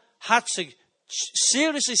 Paul had to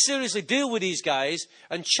seriously deal with these guys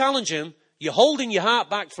and challenge them. You're holding your heart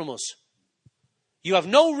back from us. You have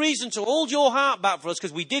no reason to hold your heart back for us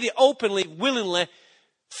because we did it openly, willingly,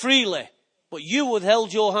 freely. But you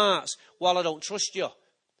withheld your hearts. Well, I don't trust you.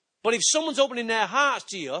 But if someone's opening their hearts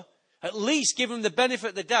to you, at least give them the benefit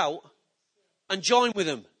of the doubt and join with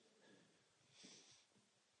them.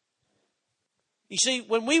 You see,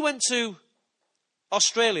 when we went to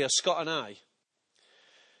Australia, Scott and I,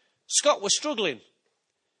 Scott was struggling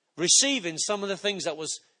receiving some of the things that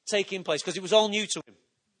was taking place because it was all new to him.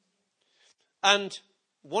 And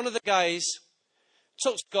one of the guys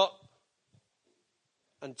took Scott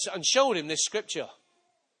and showed him this scripture.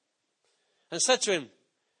 and said to him,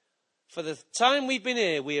 for the time we've been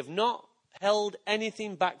here, we have not held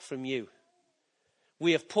anything back from you.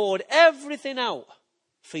 We have poured everything out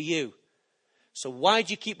for you. So why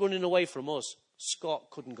do you keep running away from us? Scott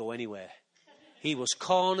couldn't go anywhere. He was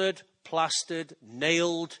cornered, plastered,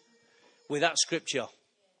 nailed with that scripture.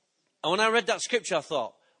 And when I read that scripture, I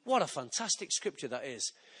thought, what a fantastic scripture that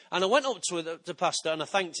is. And I went up to the pastor and I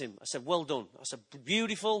thanked him. I said, well done. That's a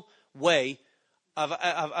beautiful way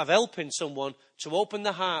of helping someone to open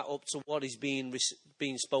the heart up to what is being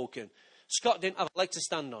spoken. Scott didn't have a leg to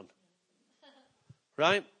stand on.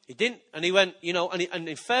 Right? He didn't. And he went, and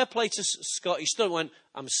in fair play to Scott, he stood and went,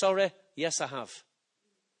 I'm sorry. Yes, I have.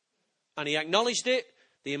 And he acknowledged it.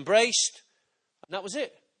 They embraced. And that was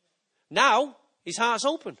it. Now, his heart's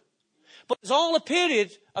open. But there's all a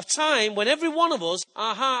period of time when every one of us,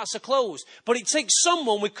 our hearts are closed. But it takes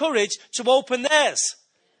someone with courage to open theirs.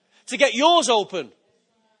 To get yours open.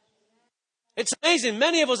 It's amazing.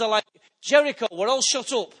 Many of us are like Jericho. We're all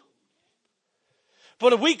shut up.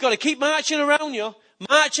 But we've got to keep marching around you.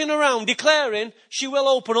 Marching around, declaring she will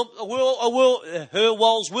open up. Her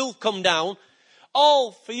walls will come down.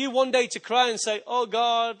 All for you one day to cry and say, oh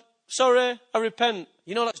God, sorry, I repent.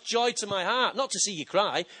 That's joy to my heart. Not to see you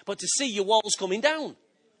cry, but to see your walls coming down.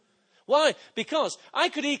 Why? Because I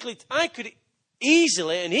could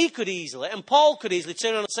easily, and he could easily, and Paul could easily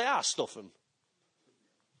turn around and say, stuff them.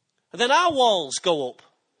 And then our walls go up.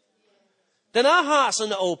 Then our hearts are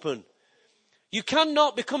not open. You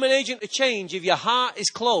cannot become an agent of change if your heart is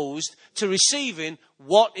closed to receiving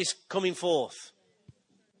what is coming forth.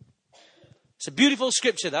 It's a beautiful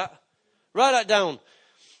scripture, that. Write that down.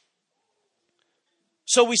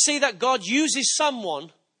 So we see that God uses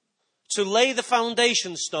someone to lay the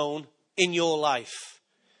foundation stone in your life.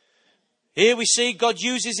 Here we see God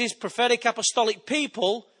uses his prophetic apostolic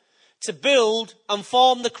people to build and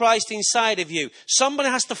form the Christ inside of you. Somebody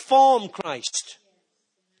has to form Christ.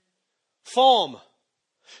 Form.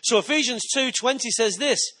 So Ephesians 2:20 says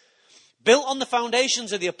this, built on the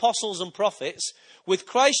foundations of the apostles and prophets, with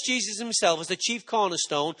Christ Jesus himself as the chief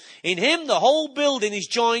cornerstone, in him the whole building is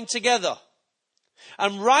joined together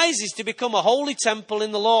and rises to become a holy temple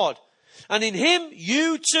in the Lord. And in him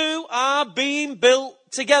you two are being built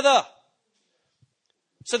together.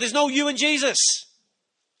 So there's no you and Jesus.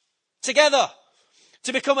 Together.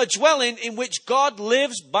 To become a dwelling in which God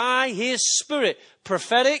lives by his Spirit.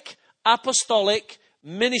 Prophetic, apostolic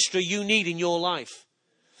ministry you need in your life.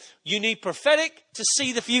 You need prophetic to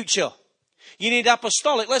see the future. You need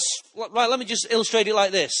apostolic. Let me just illustrate it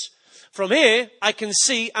like this. From here, I can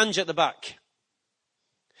see Ange at the back.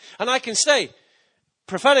 And I can say,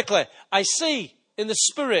 prophetically, I see in the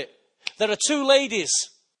Spirit there are two ladies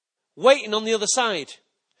waiting on the other side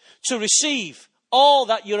to receive all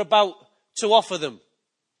that you're about to offer them.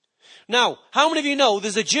 Now, how many of you know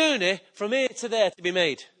there's a journey from here to there to be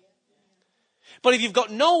made? But if you've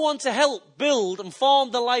got no one to help build and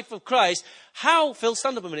form the life of Christ, Phil,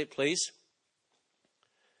 stand up a minute, please.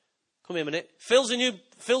 Come here a minute. Phil's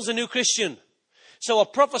a new Christian. So I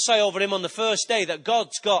prophesy over him on the first day that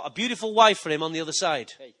God's got a beautiful wife for him on the other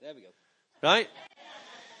side. Hey, there we go. Right?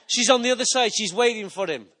 She's on the other side. She's waiting for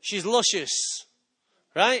him. She's luscious.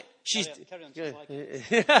 Right? Carry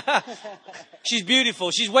on. She's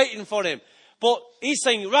beautiful. She's waiting for him. But he's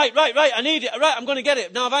saying, right, I need it. Right, I'm going to get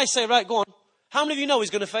it. Now if I say, right, go on. How many of you know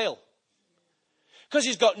he's going to fail? Because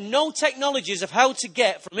he's got no technologies of how to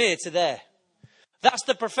get from here to there. That's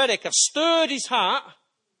the prophetic. I've stirred his heart.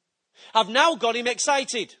 I've now got him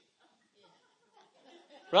excited.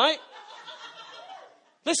 Right?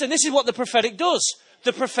 Listen, this is what the prophetic does.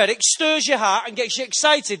 The prophetic stirs your heart and gets you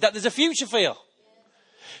excited that there's a future for you.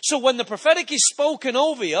 So when the prophetic is spoken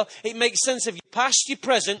over you, it makes sense of your past, your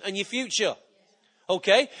present, and your future.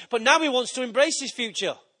 Okay? But now he wants to embrace his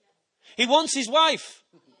future. He wants his wife.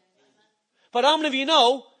 But how many of you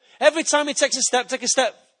know, every time he takes a step,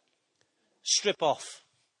 strip off.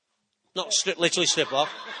 Not literally strip off.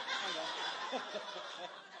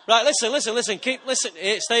 Right, listen. Listen.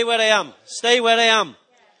 Stay where I am.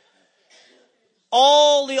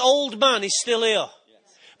 All the old man is still here.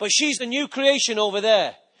 But she's the new creation over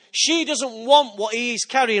there. She doesn't want what he's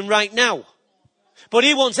carrying right now. But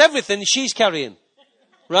he wants everything she's carrying.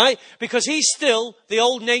 Right? Because he's still the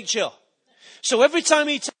old nature. So every time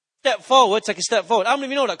he takes a step forward. How many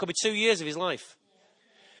of you know that could be 2 years of his life?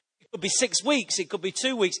 It could be 6 weeks. It could be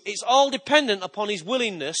 2 weeks. It's all dependent upon his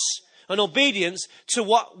willingness and obedience to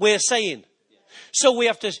what we're saying. So we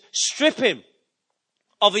have to strip him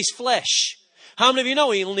of his flesh. How many of you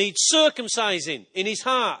know he'll need circumcising in his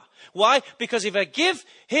heart? Why? Because if I give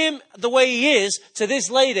him the way he is to this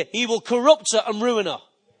lady, he will corrupt her and ruin her.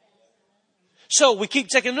 So we keep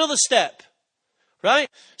taking another step, right?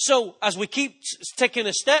 So as we keep taking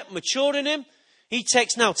a step, maturing him, he take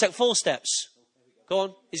 4 steps. Go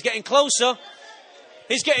on. He's getting closer.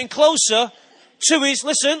 He's getting closer to his,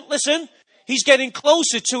 listen. He's getting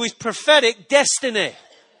closer to his prophetic destiny.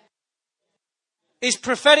 His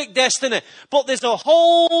prophetic destiny. But there's a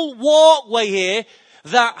whole walkway here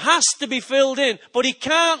that has to be filled in. But he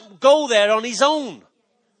can't go there on his own.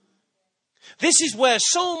 This is where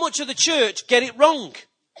so much of the church get it wrong.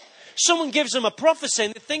 Someone gives them a prophecy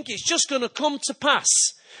and they think it's just going to come to pass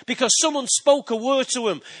because someone spoke a word to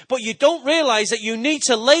them. But you don't realize that you need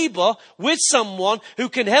to labor with someone who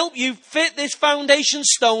can help you fit this foundation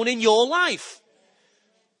stone in your life.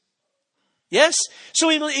 Yes? So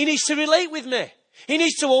he needs to relate with me. He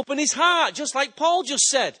needs to open his heart, just like Paul just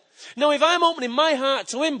said. Now, if I'm opening my heart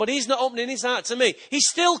to him, but he's not opening his heart to me, he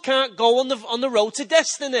still can't go on the road to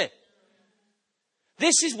destiny.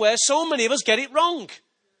 This is where so many of us get it wrong.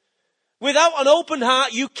 Without an open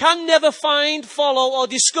heart, you can never find, follow, or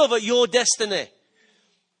discover your destiny.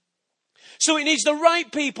 So it needs the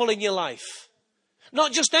right people in your life.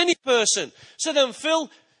 Not just any person. So then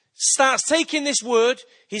Phil starts taking this word.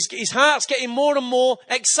 His heart's getting more and more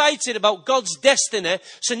excited about God's destiny.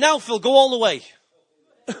 So now Phil, go all the way.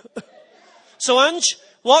 So Ange,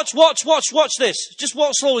 watch this. Just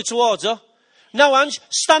walk slowly towards her. Now Ange,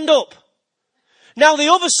 stand up. Now the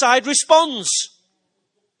other side responds.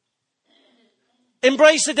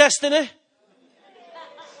 Embrace the destiny.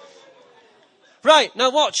 Right,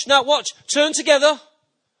 now watch. Turn together.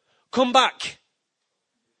 Come back.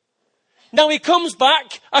 Now he comes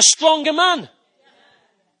back a stronger man.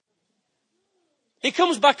 He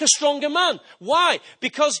comes back a stronger man. Why?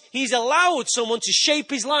 Because he's allowed someone to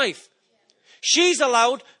shape his life. She's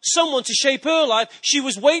allowed someone to shape her life. She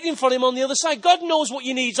was waiting for him on the other side. God knows what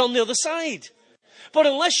you need on the other side. But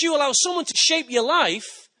unless you allow someone to shape your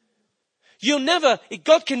life,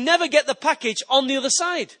 God can never get the package on the other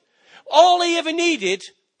side. All he ever needed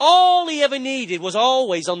was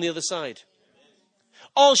always on the other side.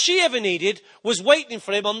 All she ever needed was waiting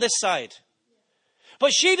for him on this side.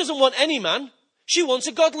 But she doesn't want any man. She wants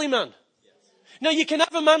a godly man. Now you can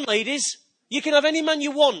have a man, ladies. You can have any man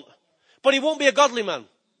you want. But he won't be a godly man.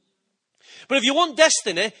 But if you want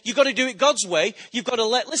destiny, you've got to do it God's way. You've got to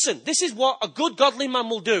listen, this is what a good godly man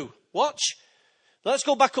will do. Watch. Let's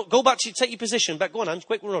go back up. Go back to take your position. Back. Go on, Ange.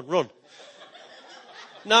 Quick, run.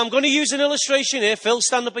 Now I'm going to use an illustration here. Phil,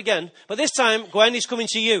 stand up again. But this time, Gwen is coming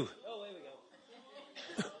to you. Oh, here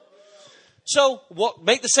we go. So,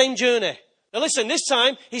 make the same journey. Now listen, this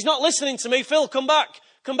time, he's not listening to me. Phil, come back.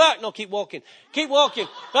 Come back. No, keep walking. Keep walking.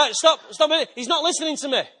 Right, stop a minute. He's not listening to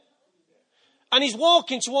me. And he's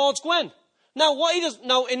walking towards Gwen. Now,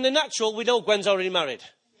 in the natural, we know Gwen's already married.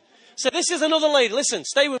 So this is another lady. Listen,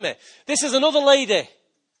 stay with me. This is another lady.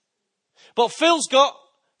 But Phil's got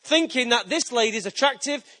thinking that this lady is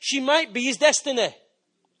attractive. She might be his destiny.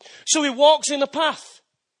 So he walks in the path.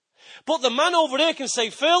 But the man over there can say,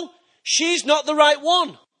 Phil, she's not the right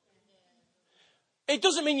one. It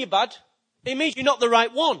doesn't mean you're bad. It means you're not the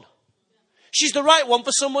right one. She's the right one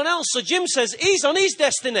for someone else. So Jim says he's on his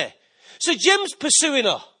destiny. So Jim's pursuing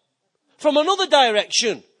her from another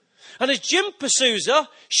direction. And as Jim pursues her,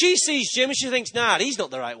 she sees Jim and she thinks, nah, he's not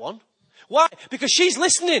the right one. Why? Because she's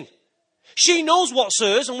listening. She knows what's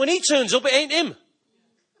hers, and when he turns up, it ain't him.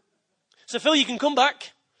 So Phil, you can come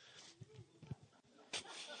back.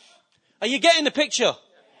 Are you getting the picture?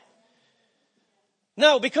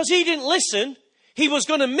 Now, because he didn't listen, he was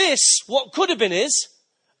going to miss what could have been his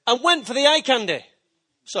and went for the eye candy.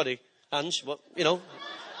 Sorry, Ange, but, you know.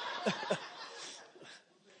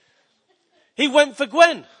 He went for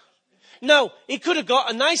Gwen. Now, he could have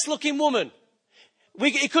got a nice looking woman.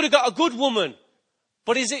 He could have got a good woman.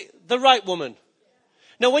 But is it the right woman?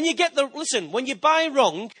 Now, when you buy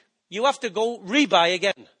wrong, you have to go rebuy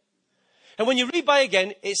again. And when you rebuy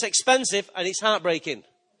again, it's expensive and it's heartbreaking.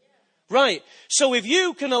 Right. So if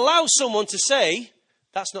you can allow someone to say,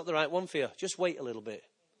 that's not the right one for you, just wait a little bit.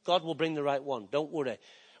 God will bring the right one. Don't worry.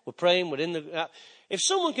 We're praying. If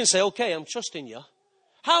someone can say, okay, I'm trusting you,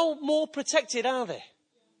 how more protected are they?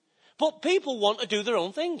 But people want to do their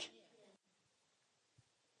own thing.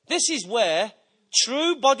 This is where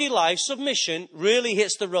true body life submission really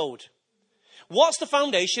hits the road. What's the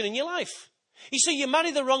foundation in your life? You see, you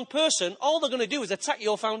marry the wrong person, all they're going to do is attack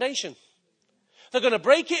your foundation. They're going to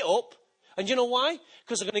break it up. And you know why?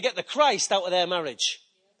 Because they're going to get the Christ out of their marriage.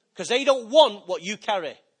 Because they don't want what you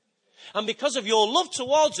carry. And because of your love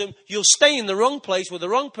towards them, you'll stay in the wrong place with the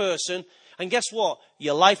wrong person. And guess what?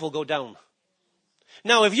 Your life will go down.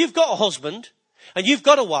 Now, if you've got a husband and you've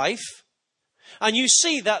got a wife and you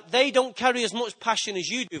see that they don't carry as much passion as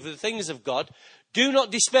you do for the things of God, do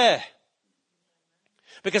not despair.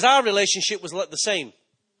 Because our relationship was like the same.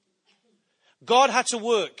 God had to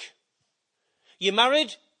work. You're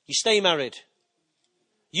married, you stay married.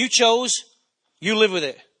 You chose, you live with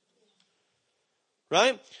it.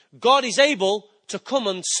 Right? God is able to come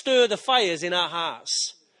and stir the fires in our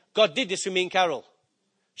hearts. God did this with me and Carol.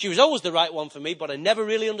 She was always the right one for me, but I never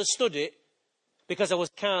really understood it because I was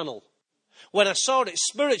carnal. When I saw it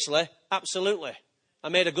spiritually, absolutely. I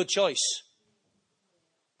made a good choice.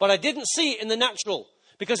 But I didn't see it in the natural,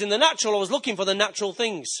 because in the natural I was looking for the natural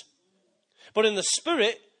things. But in the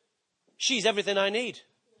spirit, she's everything I need.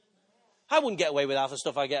 I wouldn't get away with half the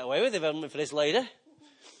stuff I get away with if it hadn't been for this lady.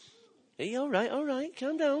 Hey, all right,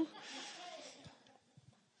 calm down.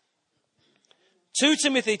 2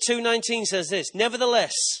 Timothy 2:19 says this,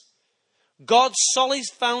 nevertheless, God's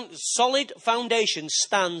solid foundation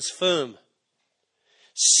stands firm,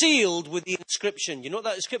 sealed with the inscription. You know what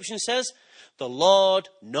that inscription says? The Lord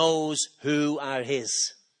knows who are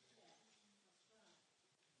his.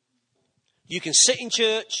 You can sit in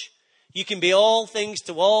church. You can be all things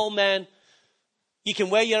to all men. You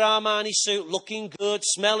can wear your Armani suit, looking good,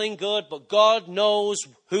 smelling good, but God knows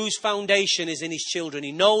whose foundation is in his children.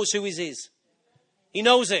 He knows who is. He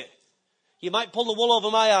knows it. You might pull the wool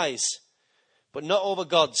over my eyes, but not over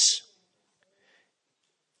God's.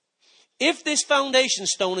 If this foundation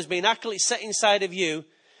stone has been accurately set inside of you,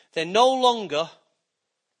 then no longer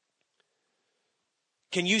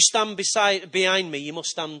can you stand behind me. You must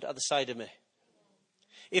stand at the side of me.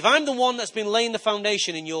 If I'm the one that's been laying the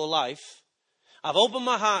foundation in your life, I've opened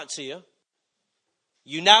my heart to you.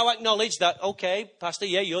 You now acknowledge that, okay, Pastor,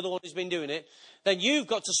 yeah, you're the one who's been doing it. Then you've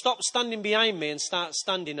got to stop standing behind me and start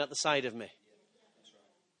standing at the side of me.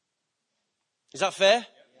 Is that fair?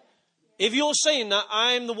 If you're saying that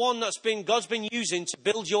I'm the one God's been using to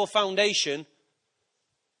build your foundation,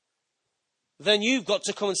 then you've got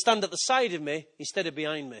to come and stand at the side of me instead of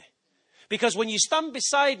behind me. Because when you stand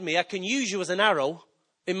beside me, I can use you as an arrow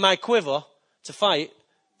in my quiver to fight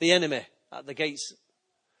the enemy at the gates.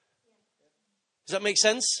 Does that make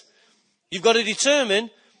sense? You've got to determine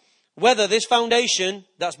whether this foundation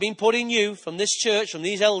that's been put in you from this church, from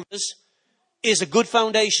these elders, is a good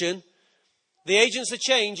foundation. The Agents of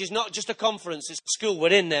Change is not just a conference, it's a school.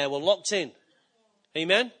 We're in there, we're locked in.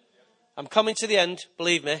 Amen? I'm coming to the end,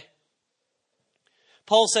 believe me.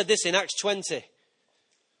 Paul said this in Acts 20,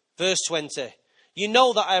 verse 20. You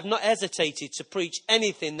know that I have not hesitated to preach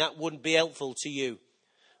anything that wouldn't be helpful to you.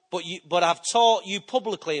 But I've taught you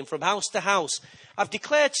publicly and from house to house. I've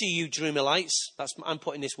declared to you, Dreamelites, I'm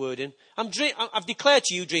putting this word in. I've declared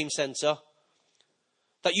to you, Dream Centre,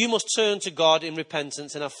 that you must turn to God in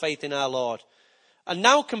repentance and have faith in our Lord. And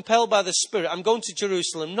now, compelled by the Spirit, I'm going to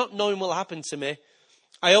Jerusalem, not knowing what will happen to me.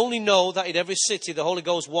 I only know that in every city the Holy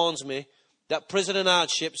Ghost warns me that prison and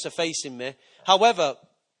hardships are facing me. However,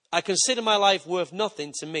 I consider my life worth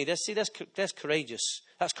nothing to me. That's courageous.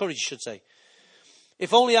 That's courage, I should say.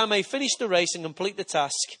 If only I may finish the race and complete the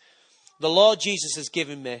task the Lord Jesus has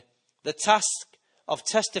given me, the task of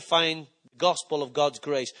testifying the gospel of God's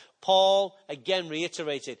grace. Paul again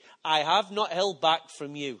reiterated, I have not held back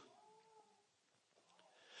from you.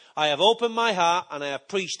 I have opened my heart and I have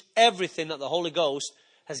preached everything that the Holy Ghost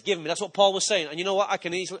has given me. That's what Paul was saying. And you know what? I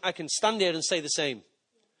can stand here and say the same.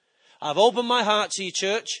 I've opened my heart to you,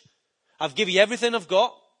 church. I've given you everything I've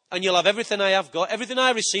got, and you'll have everything I have got. Everything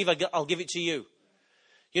I receive, I'll give it to you.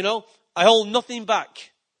 You know, I hold nothing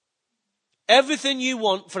back. Everything you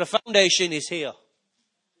want for a foundation is here.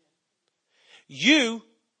 You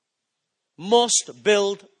must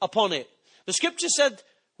build upon it. The scripture said,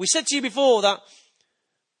 we said to you before that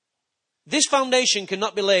this foundation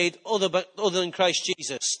cannot be laid other than Christ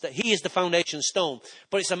Jesus, that he is the foundation stone.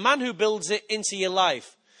 But it's a man who builds it into your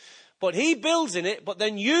life. But he builds in it, but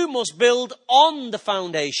then you must build on the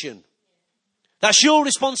foundation. That's your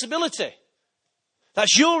responsibility.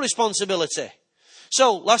 That's your responsibility.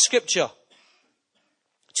 So, last scripture.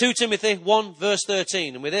 2 Timothy 1 verse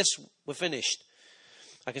 13. And with this, we're finished.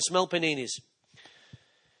 I can smell paninis.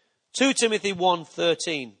 2 Timothy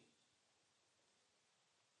 1:13.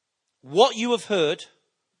 What you have heard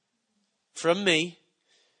from me,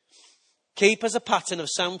 keep as a pattern of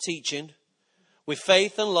sound teaching, with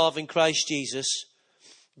faith and love in Christ Jesus.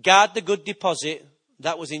 Guard the good deposit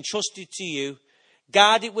that was entrusted to you.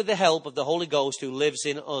 Guard it with the help of the Holy Ghost who lives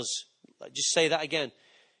in us. Just say that again.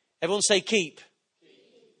 Everyone say keep.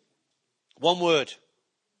 One word.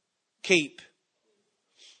 Keep.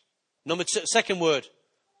 Second word.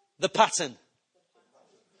 The pattern.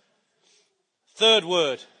 Third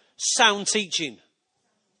word. Sound teaching.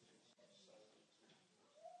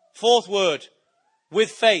 Fourth word,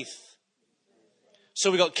 with faith.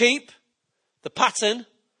 So we got keep, the pattern,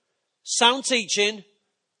 sound teaching,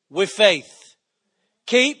 with faith.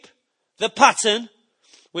 Keep, the pattern,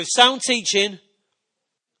 with sound teaching,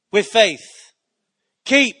 with faith.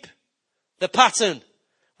 Keep the pattern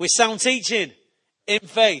with sound teaching in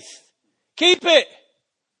faith. Keep it.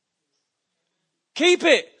 Keep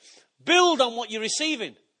it. Build on what you're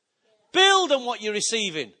receiving. Build on what you're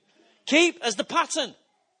receiving. Keep as the pattern.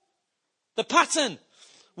 The pattern.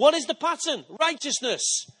 What is the pattern?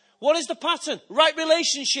 Righteousness. What is the pattern? Right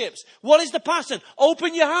relationships. What is the pattern?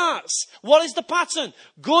 Open your hearts. What is the pattern?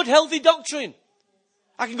 Good, healthy doctrine.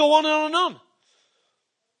 I can go on and on and on.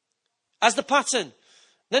 As the pattern.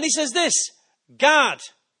 Then he says this, guard.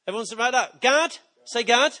 Everyone say right that. Guard. Say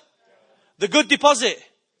guard. The good deposit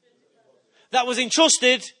that was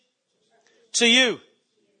entrusted to you.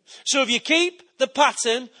 So if you keep the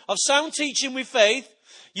pattern of sound teaching with faith,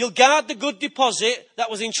 you'll guard the good deposit that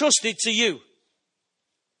was entrusted to you.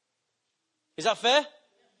 Is that fair?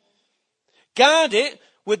 Guard it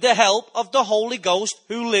with the help of the Holy Ghost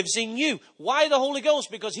who lives in you. Why the Holy Ghost?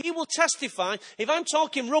 Because he will testify. If I'm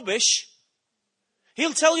talking rubbish,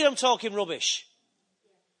 he'll tell you I'm talking rubbish.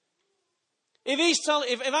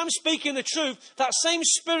 If I'm speaking the truth, that same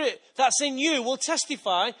spirit that's in you will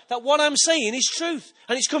testify that what I'm saying is truth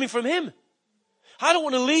and it's coming from him. I don't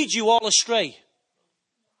want to lead you all astray.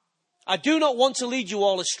 I do not want to lead you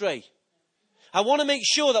all astray. I want to make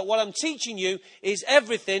sure that what I'm teaching you is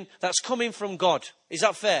everything that's coming from God. Is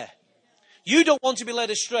that fair? You don't want to be led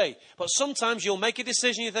astray, but sometimes you'll make a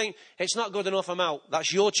decision, you think, it's not good enough, I'm out.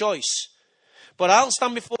 That's your choice. But I'll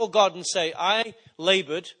stand before God and say, I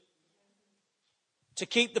laboured to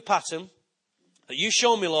keep the pattern that you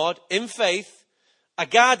show me, Lord, in faith. I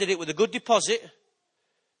guarded it with a good deposit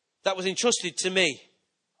that was entrusted to me.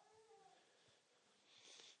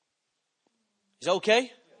 Is that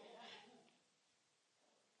okay?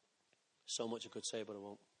 So much I could say, but I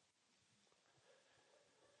won't.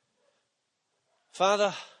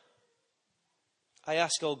 Father, I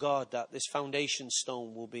ask, oh God, that this foundation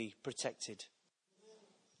stone will be protected.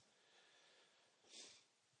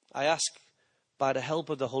 I ask, by the help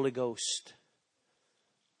of the Holy Ghost,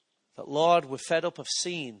 that, Lord, we're fed up of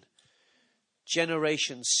seeing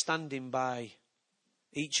generations standing by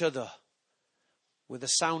each other with a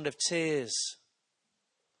sound of tears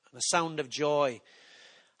and a sound of joy,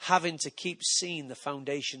 having to keep seeing the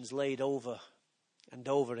foundations laid over and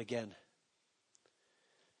over again.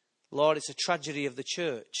 Lord, it's a tragedy of the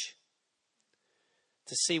church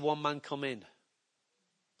to see one man come in,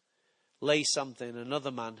 lay something,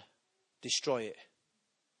 another man destroy it.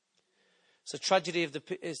 It's a tragedy of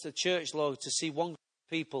the church, Lord, to see one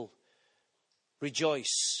people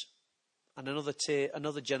rejoice and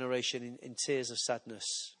another generation in tears of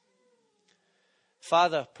sadness.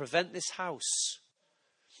 Father, prevent this house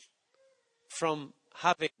from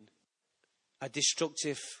having a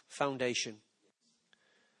destructive foundation.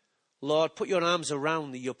 Lord, put your arms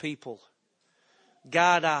around your people.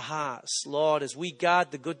 Guard our hearts, Lord, as we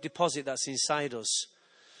guard the good deposit that's inside us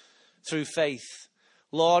through faith.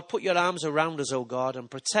 Lord, put your arms around us, O God,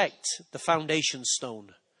 and protect the foundation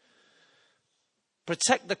stone.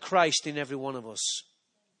 Protect the Christ in every one of us.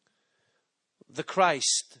 The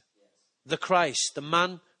Christ, the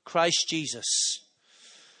man, Christ Jesus.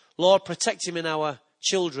 Lord, protect him in our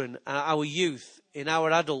children, our youth, in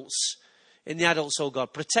our adults, in the adults, oh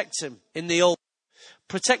God. Protect him in the old.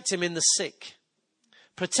 Protect him in the sick.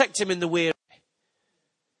 Protect him in the weary.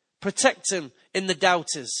 Protect him in the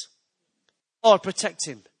doubters. Lord, protect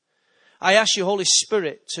him. I ask you, Holy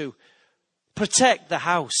Spirit, to protect the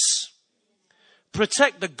house.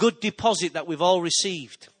 Protect the good deposit that we've all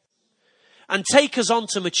received. And take us on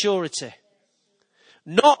to maturity.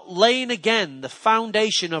 Not laying again the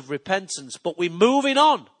foundation of repentance, but we're moving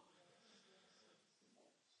on.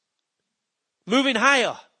 Moving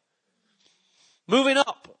higher. Moving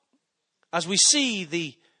up. As we see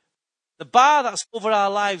the bar that's over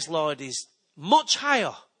our lives, Lord, is much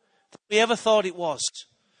higher than we ever thought it was.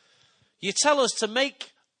 You tell us to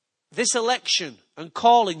make this election and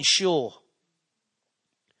calling sure.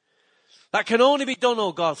 That can only be done,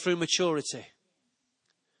 oh God, through maturity.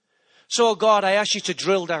 So, oh God, I ask you to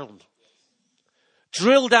drill down.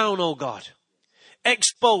 Drill down, oh God.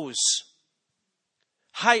 Expose.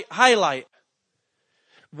 Highlight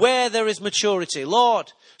where there is maturity,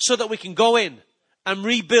 Lord, so that we can go in and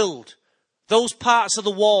rebuild those parts of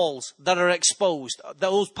the walls that are exposed,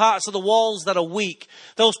 those parts of the walls that are weak,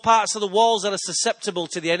 those parts of the walls that are susceptible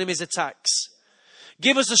to the enemy's attacks.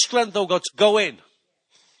 Give us the strength, oh God, to go in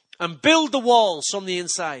and build the walls from the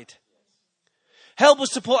inside. Help us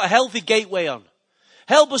to put a healthy gateway on.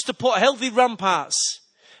 Help us to put healthy ramparts.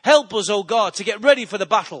 Help us, oh God, to get ready for the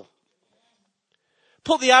battle.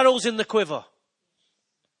 Put the arrows in the quiver.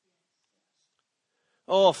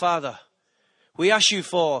 Oh, Father, we ask you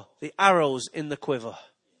for the arrows in the quiver.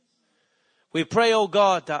 We pray, oh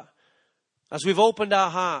God, that as we've opened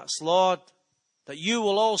our hearts, Lord, that you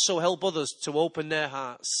will also help others to open their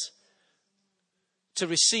hearts, to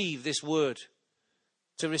receive this word,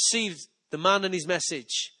 to receive the man and his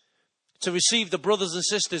message, to receive the brothers and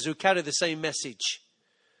sisters who carry the same message.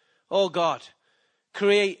 Oh God,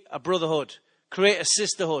 create a brotherhood, create a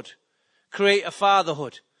sisterhood, create a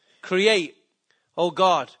fatherhood, create, oh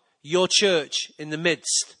God, your church in the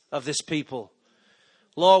midst of this people.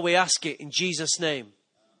 Lord, we ask it in Jesus' name.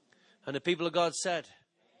 And the people of God said,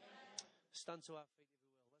 stand to our feet.